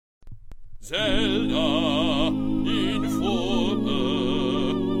Zelda Informer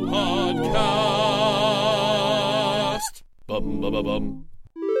Podcast. Bum, bum, bum, bum.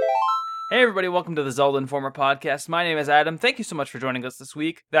 Hey everybody, welcome to the Zelda Informer Podcast. My name is Adam. Thank you so much for joining us this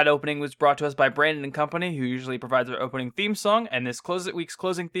week. That opening was brought to us by Brandon and Company, who usually provides our opening theme song, and this week's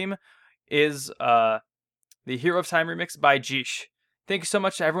closing theme is the Hero of Time remix by Jish. Thank you so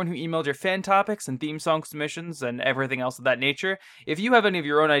much to everyone who emailed your fan topics and theme song submissions and everything else of that nature. If you have any of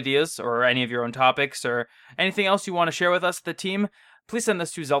your own ideas or any of your own topics or anything else you want to share with us, the team, please send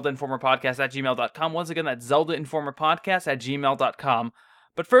this to zeldainformerpodcast@gmail.com. Once again, that's zeldainformerpodcast@gmail.com.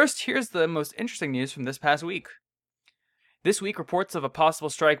 But first, here's the most interesting news from this past week. This week, reports of a possible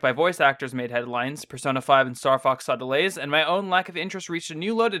strike by voice actors made headlines, Persona 5 and Star Fox saw delays, and my own lack of interest reached a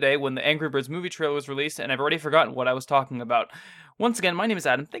new low today when the Angry Birds movie trailer was released, and I've already forgotten what I was talking about. Once again, my name is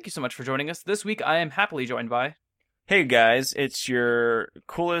Adam. Thank you so much for joining us. This week, I am happily joined by... Hey guys, it's your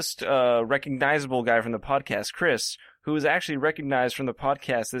coolest, recognizable guy from the podcast, Chris, who was actually recognized from the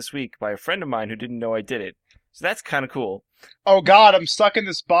podcast this week by a friend of mine who didn't know I did it. So that's kind of cool. Oh god, I'm stuck in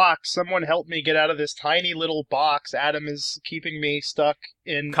this box. Someone help me get out of this tiny little box. Adam is keeping me stuck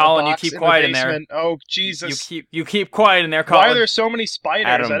in Colin, a box you keep in quiet the in there. basement. Oh, Jesus. You keep quiet in there, Colin. Why are there so many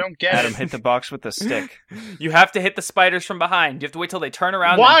spiders? I don't get Adam, it. hit the box with the stick. You have to hit the spiders from behind. You have to wait till they turn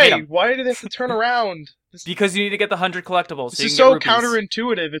around and hit Why? them. Why do they have to turn around? Because you need to get the 100 collectibles. This So you is can so get rupees.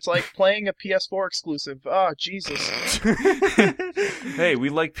 counterintuitive. It's like playing a PS4 exclusive. Oh, Jesus. Hey, we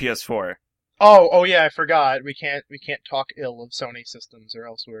like PS4. Oh yeah, I forgot. We can't talk ill of Sony systems or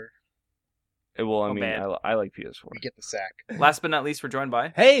else I Oh, mean, man. I like PS4. we get the sack. Last but not least, we're joined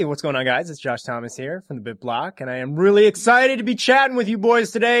by... Hey, what's going on, guys? It's Josh Thomas here from TheBitBlock, and I am really excited to be chatting with you boys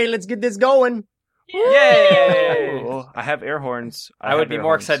today. Let's get this going. Yay! Oh, I have air horns. I would be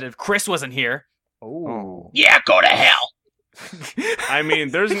more excited if Chris wasn't here. Oh. Yeah, go to hell! I mean,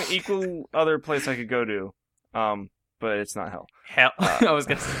 there's an equal other place I could go to, but it's not hell. Hell, I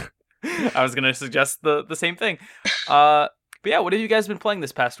was gonna suggest the same thing. But yeah, what have you guys been playing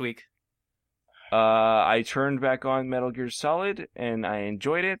this past week? I turned back on Metal Gear Solid, and I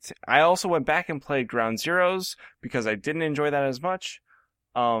enjoyed it. I also went back and played Ground Zeroes, because I didn't enjoy that as much.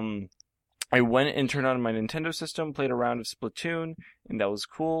 I went and turned on my Nintendo system, played a round of Splatoon, and that was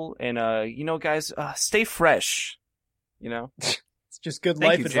cool. And, guys, stay fresh. It's just good Thank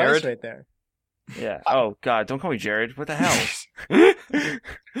life you, advice Jared. right there. Yeah. Oh, God, don't call me Jared. What the hell?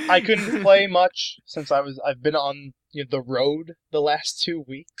 I couldn't play much since I've been on the road the last 2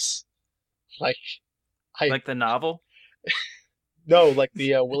 weeks. Like Like the novel? no, like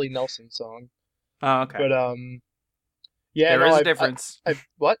the Willie Nelson song. Oh, okay. But yeah, There no, is a difference.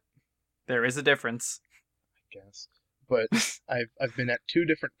 What? There is a difference. I guess. But I've been at 2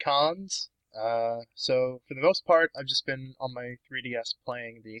 different cons. So for the most part, I've just been on my 3DS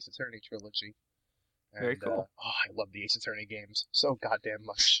playing the Ace Attorney trilogy. And, Very cool. I love the Ace Attorney games so goddamn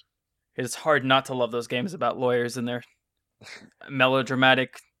much. It's hard not to love those games about lawyers and their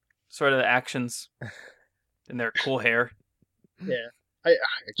melodramatic sort of actions and their cool hair. Yeah, I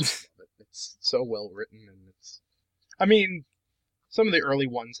just love it. It's so well written, and I mean, some of the early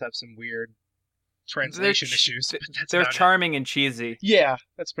ones have some weird translation issues. But that's They're about it. charming and cheesy. Yeah,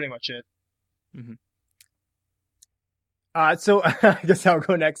 that's pretty much it. So I guess I'll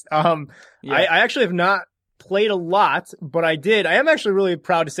go next. Yeah. I actually have not played a lot, but I am actually really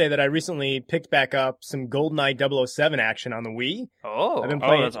proud to say that I recently picked back up some GoldenEye 007 action on the Wii. Oh, I've been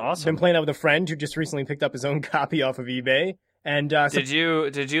playing, that's awesome. Been playing that with a friend who just recently picked up his own copy off of eBay. And did you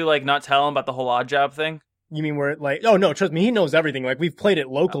like not tell him about the whole odd job thing? you mean where like, oh no, trust me, he knows everything. Like we've played it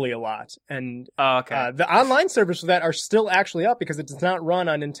locally a lot, and Oh, okay. the online servers for that are still actually up because it does not run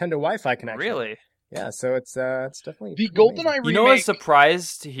on Nintendo Wi-Fi connection. Really? Yeah, so it's definitely The pretty GoldenEye amazing. remake. You know, I was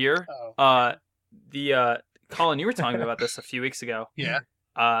surprised to hear. Oh. Colin, you were talking about this a few weeks ago. Yeah.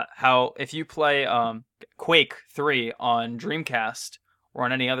 How if you play Quake 3 on Dreamcast or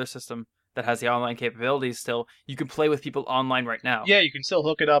on any other system that has the online capabilities still, you can play with people online right now. Yeah, you can still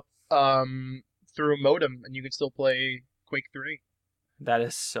hook it up through a modem, and you can still play Quake 3. That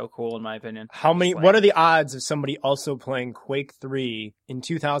is so cool, in my opinion. How many? It's like- What are the odds of somebody also playing Quake 3 in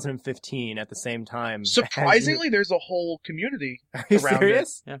 2015 at the same time? Surprisingly, there's a whole community Are you around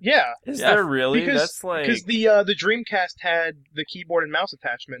serious? Yeah, Is Yeah, there really? because That's like... the Dreamcast had the keyboard and mouse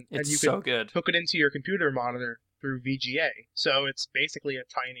attachment, and It's you so could good. hook it into your computer monitor through VGA. So it's basically a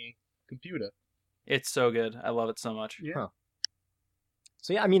tiny computer. It's so good. I love it so much. Yeah. Huh.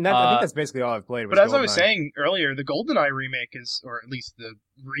 So yeah, I mean, I think that's basically all I've played. But as I was GoldenEye. saying earlier, the GoldenEye remake is, or at least the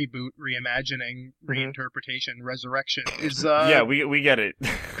reboot, reimagining, reinterpretation, resurrection is yeah, we get it.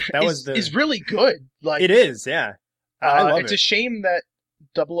 that was is really good. Like it is, yeah. I love it's it. a shame that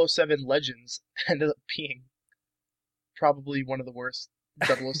 007 Legends ended up being probably one of the worst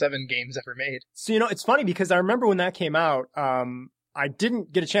 007 games ever made. So, it's funny because I remember when that came out, I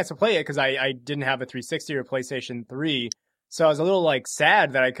didn't get a chance to play it because I didn't have a 360 or PlayStation 3. So I was a little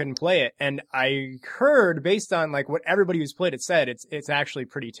sad that I couldn't play it. And I heard based on what everybody who's played it said, it's actually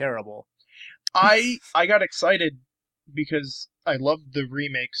pretty terrible. I got excited because I loved the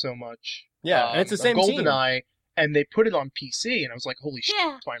remake so much. Yeah, and it's the same team. GoldenEye, and they put it on PC, and I was like, holy shit,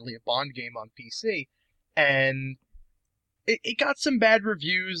 finally a Bond game on PC. And it got some bad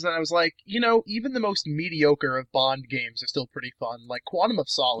reviews, and I was like, even the most mediocre of Bond games are still pretty fun. Like Quantum of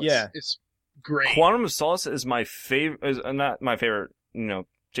Solace is great. Quantum of Solace is my favorite, not my favorite,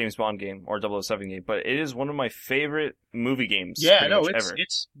 James Bond game or 007 game, but it is one of my favorite movie games. Yeah, no, ever.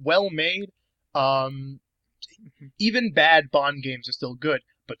 It's well made. Even bad Bond games are still good,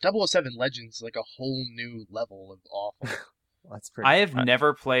 but 007 Legends is like a whole new level of awful. That's pretty. I have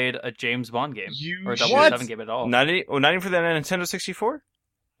never played a James Bond game or a What? 007 game at all. Not even for the Nintendo 64?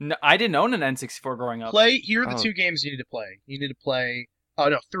 No, I didn't own an N64 growing up. Here are the two games you need to play. You need to play,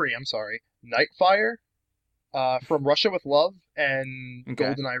 three, I'm sorry. Nightfire, From Russia with Love, and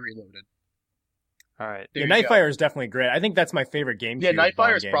GoldenEye Reloaded. All right. Yeah, Nightfire is definitely great. I think that's my favorite game. Yeah,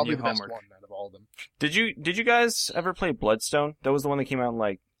 Nightfire is game. probably the best one out of all of them. Did you guys ever play Bloodstone? That was the one that came out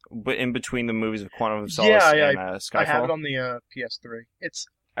in between the movies of Quantum of Solace and Skyfall. I have it on the PS3. It's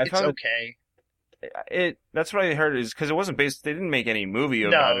okay. That's what I heard is because it wasn't based. They didn't make any movie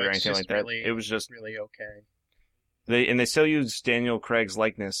about it or anything like that. It was just really okay. They still used Daniel Craig's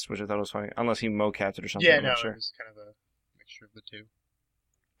likeness, which I thought was funny, unless he mocapped it or something. Yeah, I'm not sure. It was kind of a mixture of the two.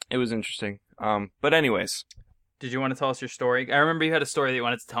 It was interesting. But anyways, did you want to tell us your story? I remember you had a story that you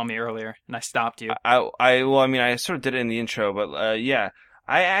wanted to tell me earlier, and I stopped you. I sort of did it in the intro, but yeah,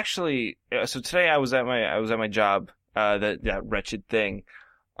 I actually. So today I was at my job. That wretched thing.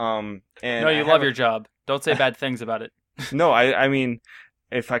 And no, you love your job. Don't say bad things about it. No, I mean,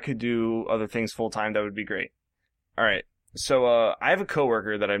 if I could do other things full time, that would be great. All right. So I have a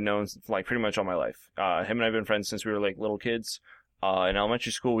coworker that I've known pretty much all my life. Him and I have been friends since we were little kids. In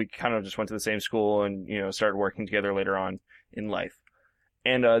elementary school, we kind of just went to the same school and started working together later on in life.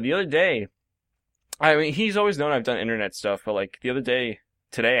 And the other day, I mean, he's always known I've done internet stuff, but the other day,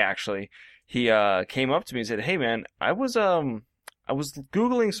 today actually, he came up to me and said, "Hey man, I was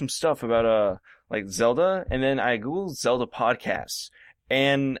Googling some stuff about Zelda, and then I Googled Zelda podcasts.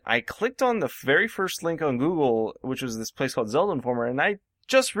 And I clicked on the very first link on Google, which was this place called Zelda Informer, and I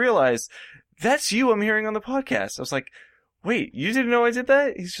just realized that's you I'm hearing on the podcast." I was like, "Wait, you didn't know I did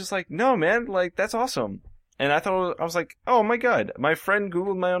that?" He's just like, "No, man, that's awesome." And I was like, "Oh my god, my friend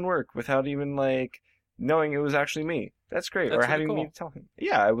Googled my own work without even knowing it was actually me. That's great." That's or having really cool. me tell him.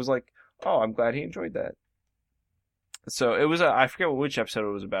 Yeah, I was like, "Oh, I'm glad he enjoyed that." So it was I forget which episode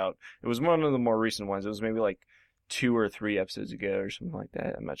it was about. It was one of the more recent ones. It was maybe 2 or 3 episodes ago or something like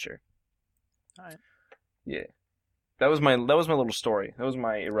that. I'm not sure. All right. Yeah. That was my little story. That was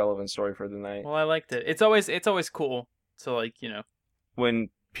my irrelevant story for the night. Well, I liked it. It's always cool to when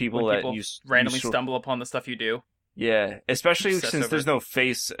people randomly stumble upon the stuff you do. Yeah, especially Obsess since over there's it. no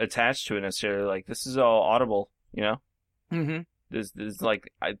face attached to it necessarily. This is all audible, Mm-hmm. There's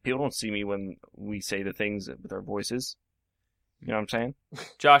people don't see me when we say the things with our voices. You know what I'm saying?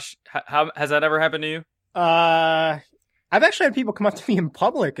 Josh, how has that ever happened to you? I've actually had people come up to me in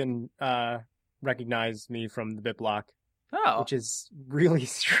public and recognize me from the BitBlock, Oh, which is really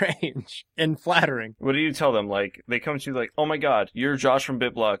strange and flattering. What do you tell them? They come to you "Oh my god, you're Josh from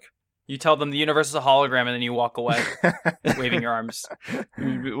BitBlock." you tell them the universe is a hologram, and then you walk away, waving your arms.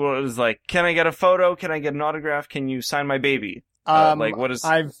 Well, it was "Can I get a photo? Can I get an autograph? Can you sign my baby?" What is?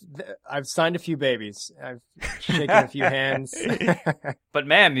 I've signed a few babies. I've shaken a few hands. But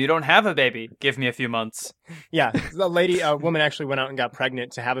ma'am, you don't have a baby. Give me a few months. Yeah, a woman actually went out and got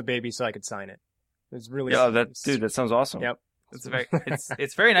pregnant to have a baby so I could sign it. It was really. Yeah, that sounds awesome. Yep.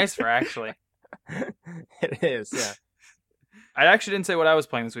 It's very nice for her, actually. It is. Yeah. I actually didn't say what I was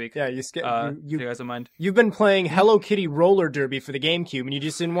playing this week. Yeah, if you guys don't mind. You've been playing Hello Kitty Roller Derby for the GameCube, and you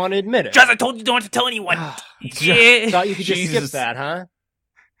just didn't want to admit it. Josh, I told you don't have to tell anyone. Yeah. Thought you could just skip Jesus. that, huh?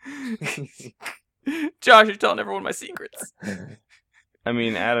 Josh, you're telling everyone my secrets. I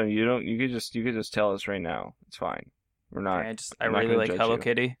mean, Adam, you could just tell us right now. It's fine. We're not. I I'm not really gonna like judge Hello you.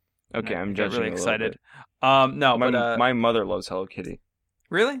 Kitty. Okay, I'm I got judging really you a little excited. bit. No, My mother loves Hello Kitty.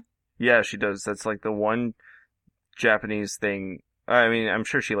 really? Yeah, she does. That's the one Japanese thing. I mean, I'm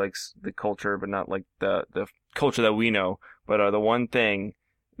sure she likes the culture, but not the culture that we know. But the one thing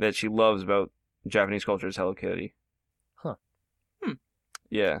that she loves about Japanese culture is Hello Kitty. Huh. Hmm.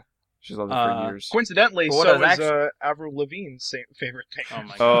 Yeah. She's loved it for years. Coincidentally, But what so I was is Avril Lavigne's favorite thing. Oh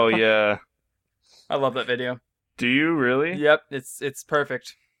my god. Oh yeah. I love that video. Do you really? Yep, it's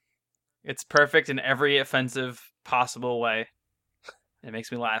perfect. It's perfect in every offensive possible way. It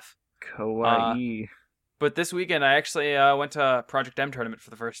makes me laugh. Kawaii. But this weekend, I actually went to a Project M tournament for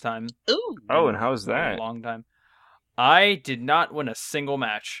the first time. Ooh. Oh, and how's In that? a long time. I did not win a single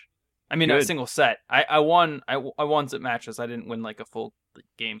match. I mean, a Good. single set. I won. I won some matches. I didn't win like a full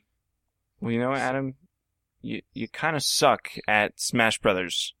game. Well, you know what, Adam? You kind of suck at Smash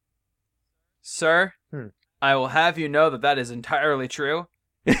Brothers. Sir, I will have you know that is entirely true,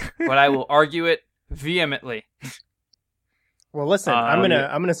 but I will argue it vehemently. Well, listen, I'm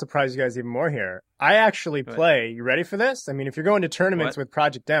gonna surprise you guys even more here. I actually play. You ready for this? I mean, if you're going to tournaments with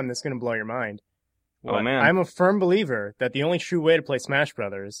Project M, this is gonna blow your mind. Oh man. I'm a firm believer that the only true way to play Smash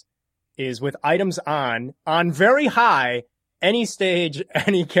Brothers is with items on very high, any stage,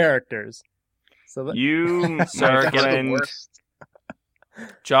 any characters. So You, Sir, my get friend.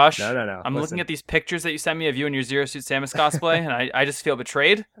 Josh, No. I'm Listen. looking at these pictures that you sent me of you in your Zero Suit Samus cosplay, and I just feel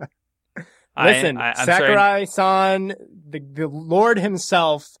betrayed. Listen, I'm sorry. Sakurai-san, the Lord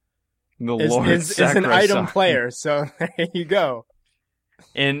himself, The is Lord an Sakurai-san. item player. So there you go.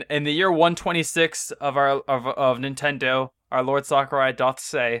 In the year 126 of Nintendo, our Lord Sakurai doth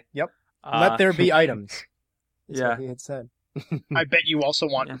say, Yep. Let there be items. That's Yeah. what he had said. I bet you also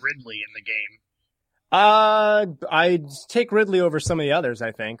want Yeah. Ridley in the game. I'd take Ridley over some of the others,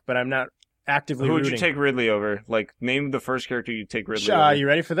 I think, but I'm not actively Who would rooting. you take Ridley over? Like, name the first character you'd take Ridley over. You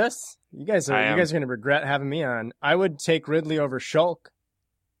ready for this? You guys I are am. going to regret having me on. I would take Ridley over Shulk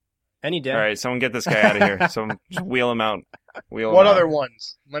any day. All right, someone get this guy out of here. Someone just wheel him out. What other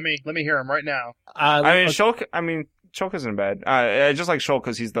ones? Let me hear them right now. Shulk isn't bad. I just like Shulk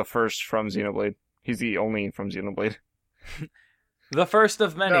because he's the first from Xenoblade. He's the only from Xenoblade. the first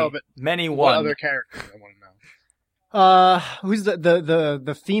of many, No, but many What one. other characters? I want to know. Who's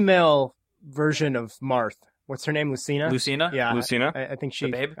the female version of Marth? What's her name? Lucina? Lucina? Yeah. Lucina? I think The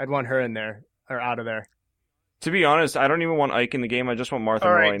babe? I'd want her in there or out of there. To be honest, I don't even want Ike in the game. I just want Martha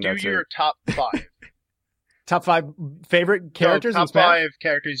All and Roy, right, and do that's your it. top 5. Top 5 favorite characters No, in top Smash? 5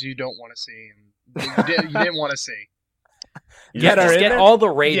 characters you don't want to see. And you didn't want to see. Get her just in get there? all the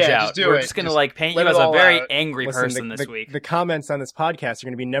rage Yeah, out. just do We're it. just gonna Just paint let you it as a all very out. angry Listen, person this week. The comments on this podcast are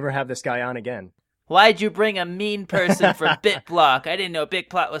going to be never have this guy on again. Why'd you bring a mean person from BitBlock? I didn't know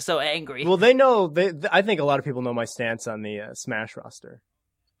BitBlock was so angry. Well, they know. I think a lot of people know my stance on the Smash roster.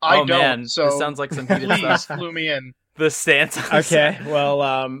 I oh don't. man, So this sounds like some heated please stuff. flew me in. The stance. on Okay,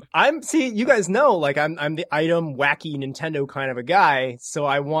 well, you guys know, like, I'm the item wacky Nintendo kind of a guy, so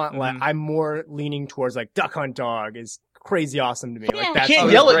I want, like, I'm more leaning towards, like, Duck Hunt Dog is crazy awesome to me. Like, I that's can't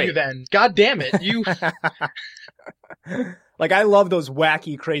that's yell at great. you then. God damn it. You. like, I love those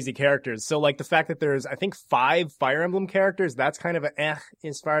wacky, crazy characters. So, like, the fact that there's, I think, 5 Fire Emblem characters, that's kind of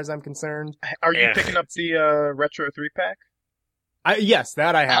as far as I'm concerned. Are you picking up the Retro 3-pack? Yes,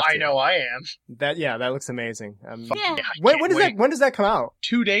 that I have to. I know I am. That looks amazing. I When can't does wait. when does that come out?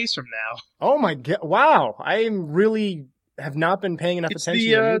 2 days from now. Oh my god! Wow, I really have not been paying enough It's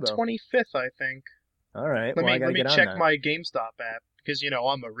attention the to Amiibo. 25th, I think. All right, Let well, I me gotta get on check that. my GameStop app because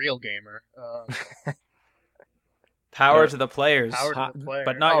I'm a real gamer. Power to the players. Power to the player.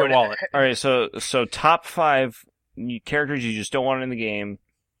 but not your and- wallet. All right, so top 5 characters you just don't want in the game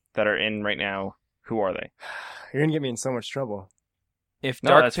that are in right now. Who are they? You're gonna get me in so much trouble. If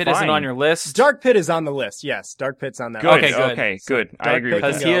No, Dark that's Pit isn't fine. on your list, Dark Pit is on the list. Yes, Dark Pit's on that. Good. Okay, good. Okay, good. I Dark agree Pit with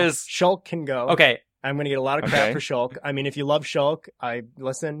Because that. can he go. is- Shulk can go. okay. I'm gonna get a lot of crap Okay. for Shulk. I mean, if you love Shulk,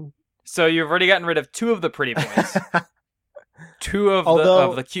 listen. So you've already gotten rid of 2 of the pretty boys, 2 of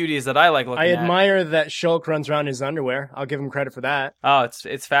Although, the cuties that I like looking I at. admire that Shulk runs around in his underwear. I'll give him credit for that. Oh,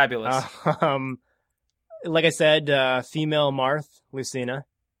 it's fabulous. Like I said, female Marth, Lucina.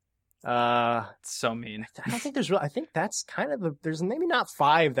 It's so mean. I don't think I think that's kind of there's maybe not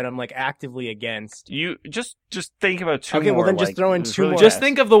 5 that I'm like actively against. You just think about 2 Okay, more. well, then just like, throw in it's 2 really more. Just fast.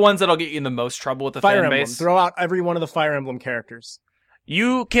 think of the ones that'll get you in the most trouble with the Fire fan Emblem. base. Throw out every one of the Fire Emblem characters.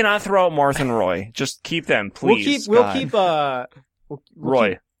 You cannot throw out Martha and Roy. Just keep them, please. We'll keep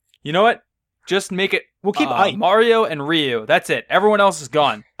Roy. You know what? Just make it. We'll keep Ike. Mario and Ryu. That's it. Everyone else is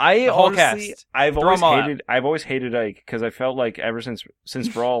gone. I The whole honestly, cast. I've Throw always 'em all out. hated. I've always hated Ike because I felt like ever since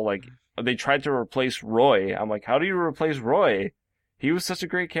Brawl, like they tried to replace Roy. I'm like, how do you replace Roy? He was such a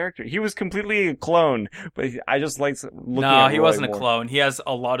great character. He was completely a clone, but I just liked looking No, at he Roy wasn't more. a clone. He has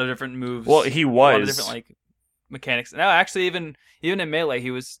a lot of different moves. Well, he a lot of was. different like mechanics. No, actually, even in Melee, he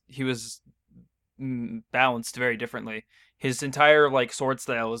was balanced very differently. his entire like sword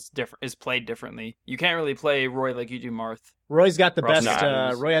style is played differently. You can't really play Roy like you do Marth. Roy's got the Ross best.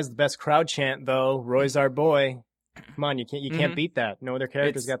 Knives. Roy has the best crowd chant though. Roy's our boy. Come on, you can't Mhm. beat that. No other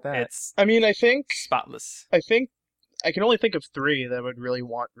character's got that. It's I mean, I think I can only think of 3 that I would really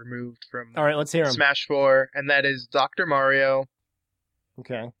want removed from All right, let's hear him. Smash 4, and that is Dr. Mario,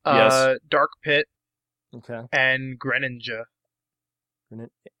 Okay, Yes. Dark Pit, okay. and Greninja.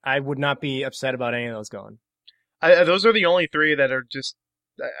 I would not be upset about any of those going. Those are the only 3 that are just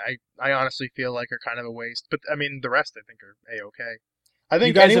I honestly feel like are kind of a waste. But I mean, the rest I think are a-okay. I think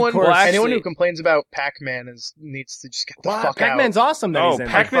You guys, of anyone course- anyone who complains about Pac-Man needs to just get the Wow, fuck Pac-Man's out. awesome. That Oh, he's in.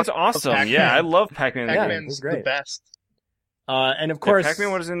 Pac-Man's Fuck awesome. Pac-Man. Yeah, I love Pac-Man. Yeah, Pac-Man's he's great. the best. And of If course,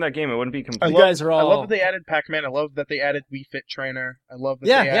 Pac-Man was in that game, it wouldn't be you complete. guys are all. I love that they added Pac-Man. I love that they added Wii Fit Trainer. I love that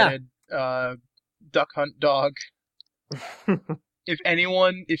Yeah, they yeah. added Duck Hunt Dog. If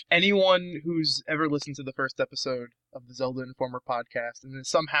anyone who's ever listened to the first episode of the Zelda Informer podcast and is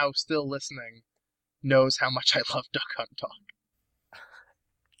somehow still listening knows how much I love Duck Hunt Dog.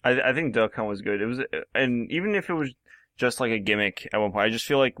 I think Duck Hunt was good. It was, and even if it was just like a gimmick at one point, I just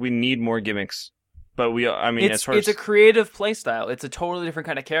feel like we need more gimmicks. But I mean, as far it's as a creative playstyle. It's a totally different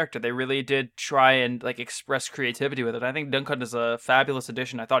kind of character. They really did try and like express creativity with it. I think Dunk Hunt is a fabulous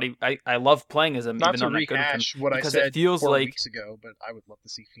addition. I thought I love playing as him. Not even to though I'm not good with him, rehash what I because said it feels 4 like weeks ago, but I would love to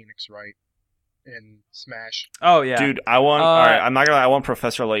see Phoenix Wright in Smash. oh yeah, dude, I want. All right, I'm not gonna lie. I want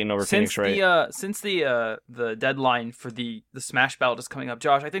Professor Layton over since Phoenix Wright. since the deadline for the Smash ballot is coming up,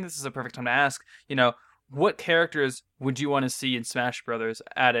 Josh, I think this is a perfect time to ask. What characters would you want to see in Smash Brothers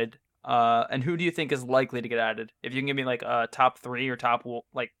added? And who do you think is likely to get added? If you can give me like top 3 or top one.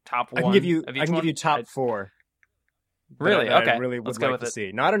 I can give you. of I each can one, give you top I'd- 4. Really? that Okay, I really would let's go like with to it.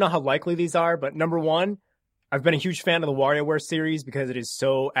 see. Now I don't know how likely these are, but number 1, I've been a huge fan of the WarioWare series because it is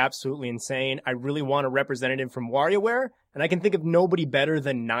so absolutely insane. I really want a representative from WarioWare, and I can think of nobody better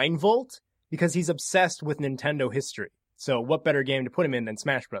than 9Volt because he's obsessed with Nintendo history. So what better game to put him in than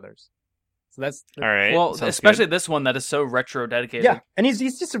Smash Brothers? So that's All right. Well, sounds especially good. this one that is so retro dedicated. yeah, and he's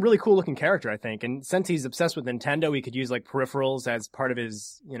just a really cool looking character, I think. And since he's obsessed with Nintendo, he could use like peripherals as part of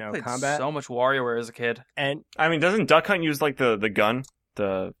his, Played combat. so much WarioWare as a kid. And I mean, doesn't Duck Hunt use like the gun?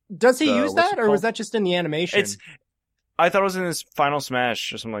 does he use what's that, it or was called? that just in the animation? I thought it was in his Final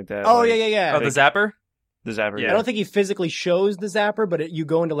Smash or something like that. Oh like, yeah. Oh, the Zapper? The Zapper. Yeah. I don't think he physically shows the Zapper, but you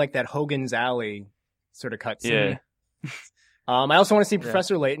go into like that Hogan's Alley sort of cutscene. Yeah. I also want to see Yeah.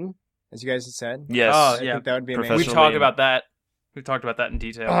 Professor Layton, as you guys have said. Yes. Oh, I yeah. think that would be Professor amazing. We've talked Layton. about that. We've talked about that in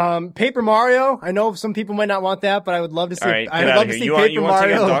detail. Paper Mario. I know some people might not want that, but I would love to see. All right, I get would out love of to here. see You Paper want to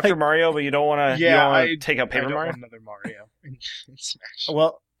take Mario. out Dr. like- Mario, but you don't want to. Yeah, take out I Paper don't Mario. want another Mario in Smash.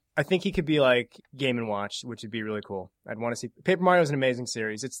 Well, I think he could be like Game and Watch, which would be really cool. I'd want to see. Paper Mario is an amazing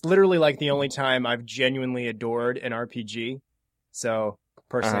series. It's literally like the only time I've genuinely adored an RPG. So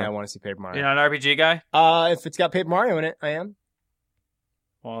personally, Uh-huh. I want to see Paper Mario. You're not an RPG guy? If it's got Paper Mario in it, I am.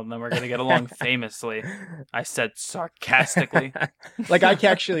 Well, then we're going to get along famously. I said sarcastically. Like I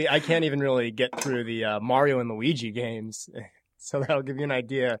can't even really get through the Mario and Luigi games. So that'll give you an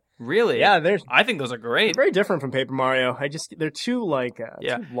idea. Really? Yeah, they're I think those are great. very different from Paper Mario. They're too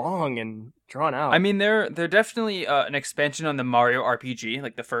Yeah. too long and drawn out. I mean, they're definitely an expansion on the Mario RPG,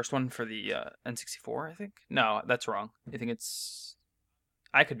 like the first one for the N64, I think. No, that's wrong. I think it's...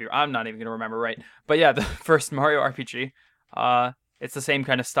 I'm not even going to remember right. But yeah, the first Mario RPG, it's the same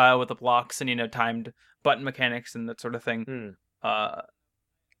kind of style with the blocks and, timed button mechanics and that sort of thing. I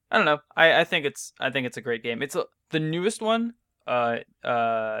don't know. I think it's a great game. It's the newest one,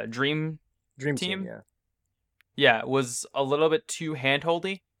 Dream Dream Team? yeah. Yeah, was a little bit too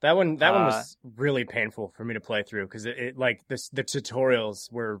handholdy. That one was really painful for me to play through because it like the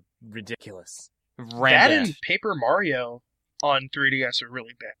tutorials were ridiculous. That Rampant. and Paper Mario on 3DS are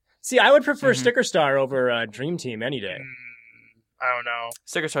really bad. See, I would prefer Mhm. Sticker Star over Dream Team any day. I don't know.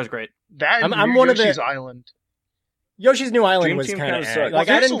 Sticker Star's great. That and I'm one of the- Yoshi's Island. Yoshi's New Island Dream was Team kind of kinda sucked. like Well, I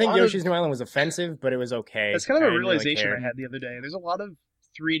there's didn't a think lot of- Yoshi's New Island was offensive, but it was okay. That's kind of I a didn't really realization care. I had the other day. There's a lot of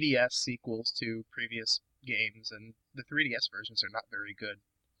 3DS sequels to previous games, and the 3DS versions are not very good.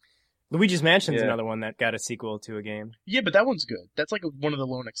 Luigi's Mansion's Yeah. another one that got a sequel to a game. Yeah, but that one's good. That's like one of the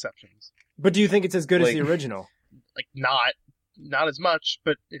lone exceptions. But do you think it's as good as Like- the original? Like not as much,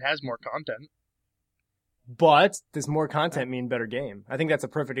 but it has more content. But does more content mean better game? I think that's a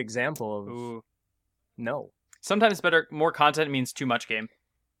perfect example of Ooh. no. Sometimes more content means too much game.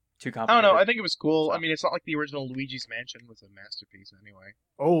 Too I complicated. don't know. I think it was cool. I mean, it's not like the original Luigi's Mansion was a masterpiece anyway.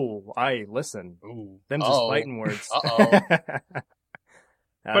 Oh, I listen. Ooh, Them's just fighting words. Uh-oh.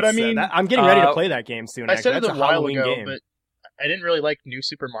 But I mean, I'm getting ready to play that game soon. I Actually. said it That's a while Halloween ago, game. but I didn't really like New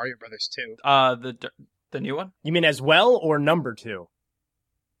Super Mario Brothers 2. The new one? You mean as well or number 2?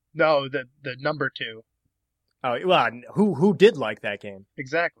 No, the number 2. Oh, well, who did like that game?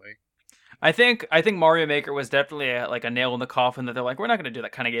 Exactly. I think Mario Maker was definitely a nail in the coffin that they're like, we're not going to do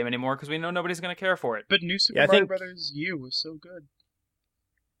that kind of game anymore because we know nobody's going to care for it. But New Super Mario Brothers U was so good.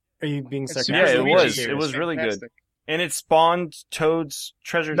 Are you being sarcastic? Yeah, it was. Luigi It was really good. fantastic. And it spawned Toad's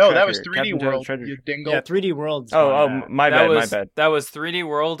treasure No, tracker. that was 3D Captain Toad's World, treasure- you dingle. Yeah, 3D World's Oh, on my bad. That was 3D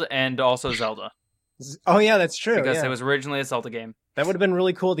World and also Zelda. that. Oh, yeah, that's true. Because yeah. it was originally a Zelda game. That would have been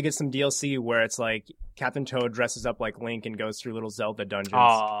really cool to get some DLC where it's like Captain Toad dresses up like Link and goes through little Zelda dungeons.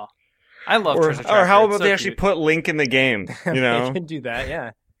 Aw. I love Or Treasure Tracker. how It's about so they actually cute. put Link in the game? You know? They can do that,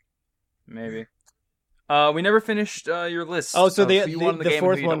 yeah. Maybe. We never finished your list. Oh, so of the who you want in the game and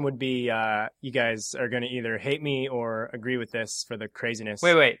fourth who you one don't. would be you guys are going to either hate me or agree with this for the craziness.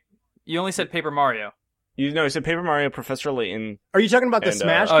 Wait. You only said Paper Mario. You know, it's a Paper Mario, Professor Layton. Are you talking about the And,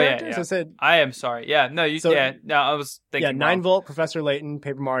 Smash oh, yeah, characters? yeah. I said I am sorry. Yeah, no, you. So- no, I was thinking. 9-Volt, Professor Layton,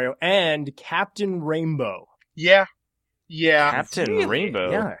 Paper Mario, and Captain Rainbow. Yeah. Yeah. Captain Really?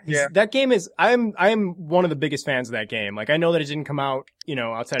 Rainbow. Yeah, that game is. I'm one of the biggest fans of that game. Like, I know that it didn't come out,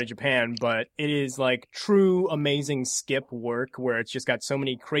 outside of Japan, but it is like true amazing skip work where it's just got so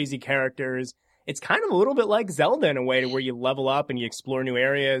many crazy characters. It's kind of a little bit like Zelda in a way, to where you level up and you explore new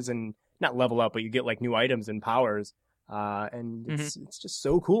areas, and not level up, but you get like new items and powers. And it's just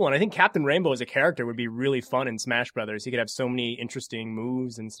so cool. And I think Captain Rainbow as a character would be really fun in Smash Brothers. He could have so many interesting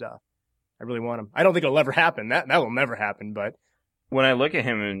moves and stuff. I really want him. I don't think it'll ever happen. That will never happen, but When I look at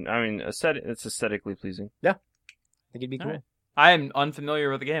him, and I mean, it's aesthetically pleasing. I think it'd be cool. Alright. I am unfamiliar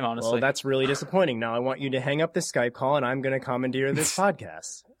with the game, honestly. Well, that's really disappointing. Now I want you to hang up this Skype call, and I'm going to commandeer this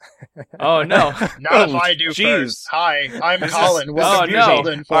podcast. Oh no. Not if I do jeez. first. Hi, I'm This is- Colin. Welcome to no.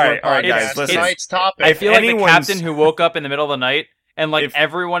 Zelda Informer All right, guys, Podcast. listen. Tonight's topic. I feel like the anyone's- captain who woke up in the middle of the night and If-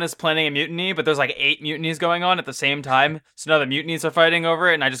 everyone is planning a mutiny, but there's like 8 mutinies going on at the same time. So now the mutinies are fighting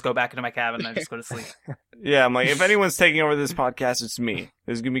over it, and I just go back into my cabin and I just go to sleep. Yeah, I'm like, if anyone's taking over this podcast, it's me.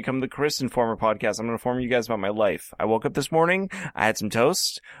 This is going to become the Chris Informer podcast. I'm going to inform you guys about my life. I woke up this morning. I had some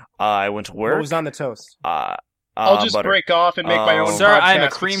toast. I went to work. What was on the toast? I'll just butter. break off and make my own Sir, podcast I am a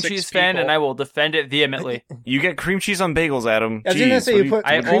with cream 6 cheese fan, people. and I will defend it vehemently. You get cream cheese on bagels, Adam. I was going to Jeez, say what you do put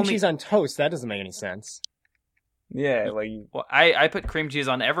I cream only- cheese on toast. That doesn't make any sense. Yeah, like... Well, I put cream cheese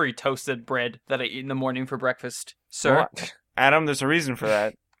on every toasted bread that I eat in the morning for breakfast, sir. Well, Adam, there's a reason for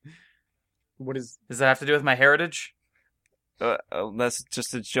that. What is? Does that have to do with my heritage? That's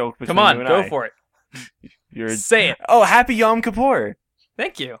just a joke between Come on, you and go I. for it. You're... Say it. Oh, happy Yom Kippur.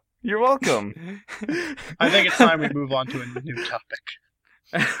 Thank you. You're welcome. I think it's time we move on to a new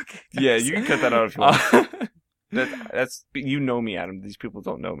topic. Yeah, you can cut that out if you want. Uh, That's you know me, Adam. These people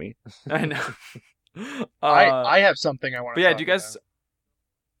don't know me. I know. I have something I want But to yeah, talk do you guys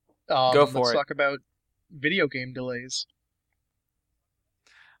about. go for Let's it. talk about video game delays.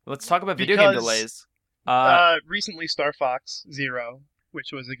 Let's talk about video game Because, delays. Recently, Star Fox Zero,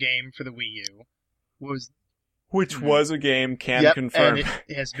 which was a game for the Wii U, was Which was a game, can Yep, confirm. and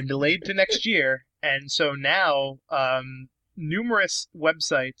it has been delayed to next year. And so now, numerous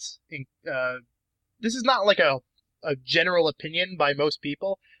websites. This is not like a general opinion by most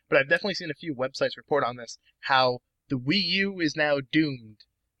people, but I've definitely seen a few websites report on this. How the Wii U is now doomed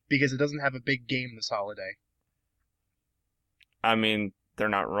because it doesn't have a big game this holiday. I mean, they're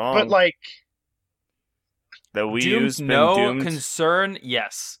not wrong. But like, the Wii U's Doomed, been no doomed. concern.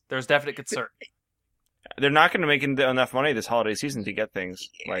 Yes, there's definite concern. They're not going to make enough money this holiday season to get things.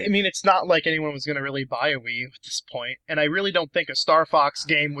 Like, I mean, it's not like anyone was going to really buy a Wii U at this point, and I really don't think a Star Fox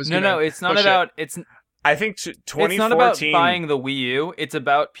game was. No, it's not push about it's I think 2014. it's not about buying the Wii U. It's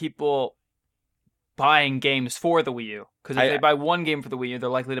about people buying games for the Wii U. Because if they buy one game for the Wii U, they're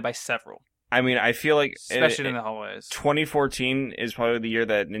likely to buy several, I mean, I feel like especially in the holidays. 2014 is probably the year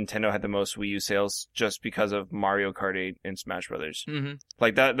that Nintendo had the most Wii U sales, just because of Mario Kart 8 and Smash Brothers. Mm-hmm.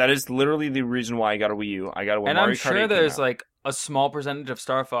 Like that is literally the reason why I got a Wii U. I got it when And Mario I'm Kart sure 8 came there's out. like a small percentage of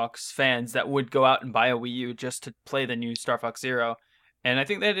Star Fox fans that would go out and buy a Wii U just to play the new Star Fox Zero, and I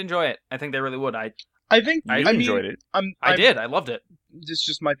think they'd enjoy it. I think they really would. I think You I mean, enjoyed it. I did. I loved it. This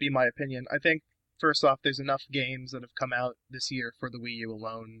just might be my opinion. I think first off, there's enough games that have come out this year for the Wii U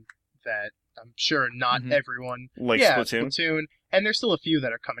alone that I'm sure not Mhm. everyone. Like yeah, Splatoon. and there's still a few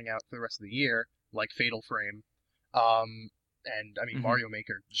that are coming out for the rest of the year, like Fatal Frame, and I mean Mhm. Mario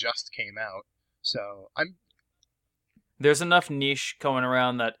Maker just came out, so I'm There's enough niche going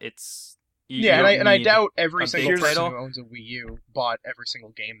around that it's you yeah, don't and I need- doubt every a single big person title. who owns a Wii U bought every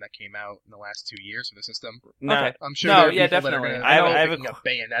single game that came out in the last 2 years for the system. Now, Okay. I'm sure No, there are yeah, people definitely. that are I have- gonna I have a picking up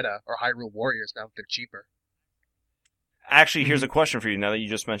Bayonetta or Hyrule Warriors now that they're cheaper. Actually, here's a question for you. Now that you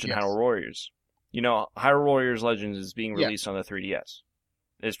just mentioned Yes. Hyrule Warriors, Hyrule Warriors Legends is being released on the 3DS.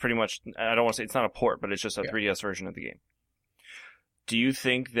 It's pretty much, I don't want to say it's not a port, but it's just a 3DS version of the game. Do you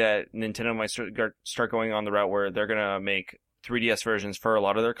think that Nintendo might start going on the route where they're going to make 3DS versions for a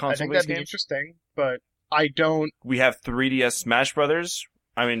lot of their console-based games? I think that'd be interesting, but I don't... We have 3DS Smash Brothers.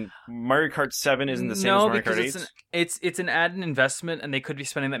 I mean, Mario Kart 7 isn't the same as Mario Kart 8. It's an added investment, and they could be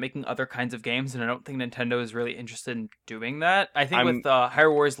spending that making other kinds of games, and I don't think Nintendo is really interested in doing that. I think with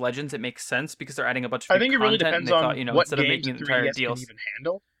Hyrule Warriors Legends, it makes sense because they're adding a bunch of new content. I think it really depends on what instead of games making 3DS entire can deals. even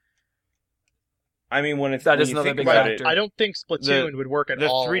handle. I mean, when you another big factor. I don't think Splatoon would work at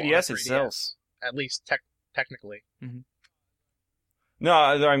all. The 3DS on 3DS, itself, at least technically. Mm-hmm. No,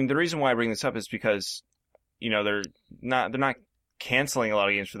 I mean the reason why I bring this up is because they're not canceling a lot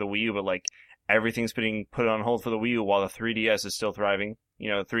of games for the Wii U, but like everything's being put on hold for the Wii U while the 3DS is still thriving.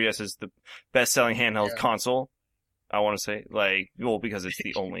 The 3DS is the best-selling handheld console. I want to say, because it's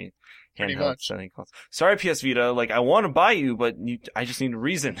the only handheld selling console. Sorry, PS Vita, I want to buy you, but I just need a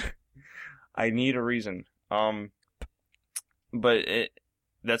reason. I need a reason. But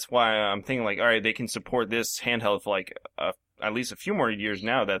that's why I'm thinking all right, they can support this handheld for at least a few more years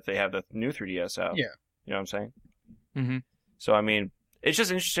now that they have the new 3DS out. Yeah. You know what I'm saying? Mm-hmm. So, I mean, it's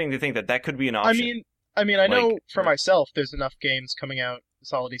just interesting to think that could be an option. I mean, I know for myself, there's enough games coming out this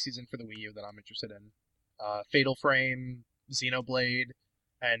holiday season for the Wii U that I'm interested in. Fatal Frame, Xenoblade,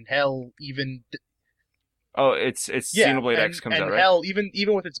 and hell, even... it's Xenoblade X comes out, right? And hell,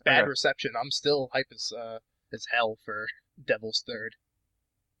 even with its bad reception, I'm still hype as hell for Devil's Third.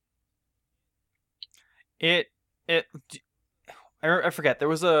 I forget. There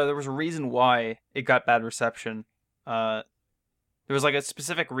was a reason why it got bad reception. There was a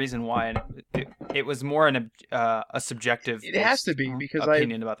specific reason why, and it was more a subjective. It has to be because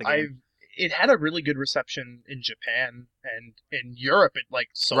opinion about the game. It had a really good reception in Japan, and in Europe it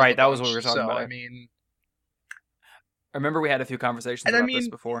sold right. That bunch, was what we were talking about. I mean, I remember we had a few conversations about this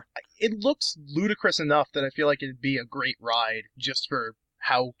before. It looks ludicrous enough that I feel like it'd be a great ride just for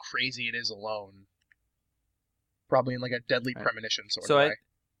how crazy it is alone. Probably in a Deadly Premonition sort of way.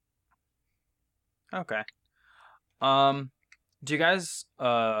 Okay. Do you guys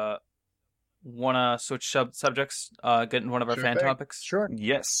want to switch subjects? Get into one of our fan topics? Sure.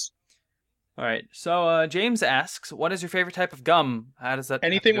 Yes. All right. So James asks, "What is your favorite type of gum?" How does that?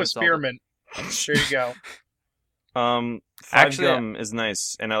 Anything with spearmint. There you go. Actually, gum is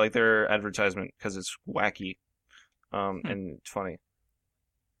nice, and I like their advertisement because it's wacky, and it's funny.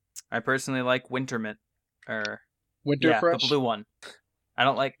 I personally like Wintermint, Winterfresh, the blue one. I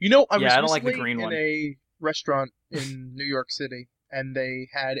don't like. I don't like the green one. In a restaurant in New York City, and they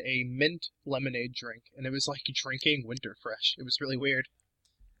had a mint lemonade drink, and it was like drinking Winterfresh. It was really weird.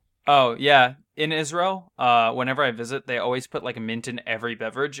 Oh yeah, in Israel, whenever I visit, they always put mint in every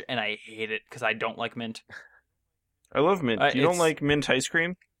beverage, and I hate it because I don't like mint. I love mint. You don't like mint ice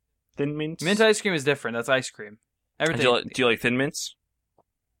cream? Thin mints? Mint ice cream is different. That's ice cream. Everything. Do you like Thin Mints?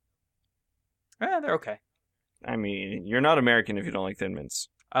 They're okay. I mean, you're not American if you don't like Thin Mints.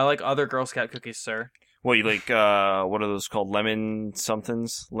 I like other Girl Scout cookies, sir. What, you like, what are those called? Lemon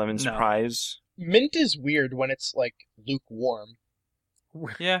somethings? Lemon surprise? Mint is weird when it's, lukewarm.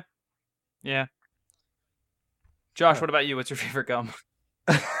 Yeah. Yeah. Josh, what about you? What's your favorite gum?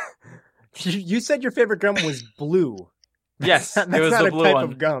 You said your favorite gum was blue. Yes, that's it was not the a blue type one.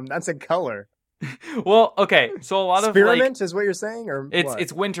 of gum. That's a color. Well, okay, so a lot of spearmint is what you're saying, or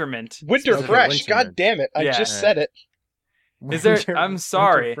it's Wintermint. Winterfresh. God damn it! I just said it. Is there? I'm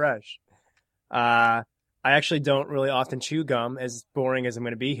sorry. Fresh. I actually don't really often chew gum, as boring as I'm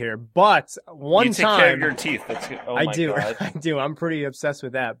going to be here. But one time, you take care of your teeth. I do. I do. I'm pretty obsessed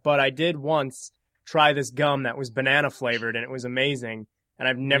with that. But I did once try this gum that was banana flavored, and it was amazing. And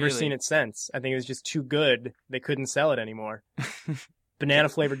I've never seen it since. I think it was just too good. They couldn't sell it anymore. Banana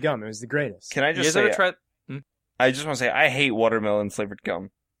flavored gum. It was the greatest. Can I just say? I just want to say I hate watermelon flavored gum.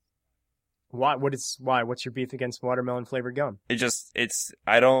 Why? What's your beef against watermelon flavored gum?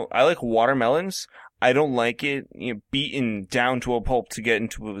 I like watermelons. I don't like it beaten down to a pulp to get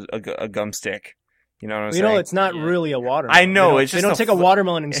into a gum stick. You know what I'm saying? It's not really a watermelon. I know. They don't take a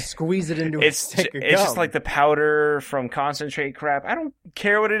watermelon and squeeze it into a stick of gum. It's just like the powder from concentrate crap. I don't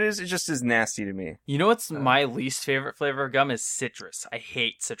care what it is. It just is nasty to me. You know what's my least favorite flavor of gum is citrus. I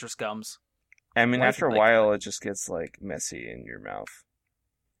hate citrus gums. I mean, after a while, it just gets messy in your mouth.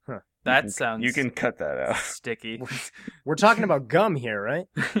 Huh. That sounds. You can cut that out. Sticky. We're talking about gum here, right?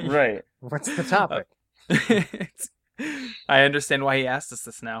 Right. What's the topic? I understand why he asked us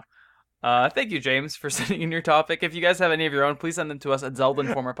this now. Thank you, James, for sending in your topic. If you guys have any of your own, please send them to us at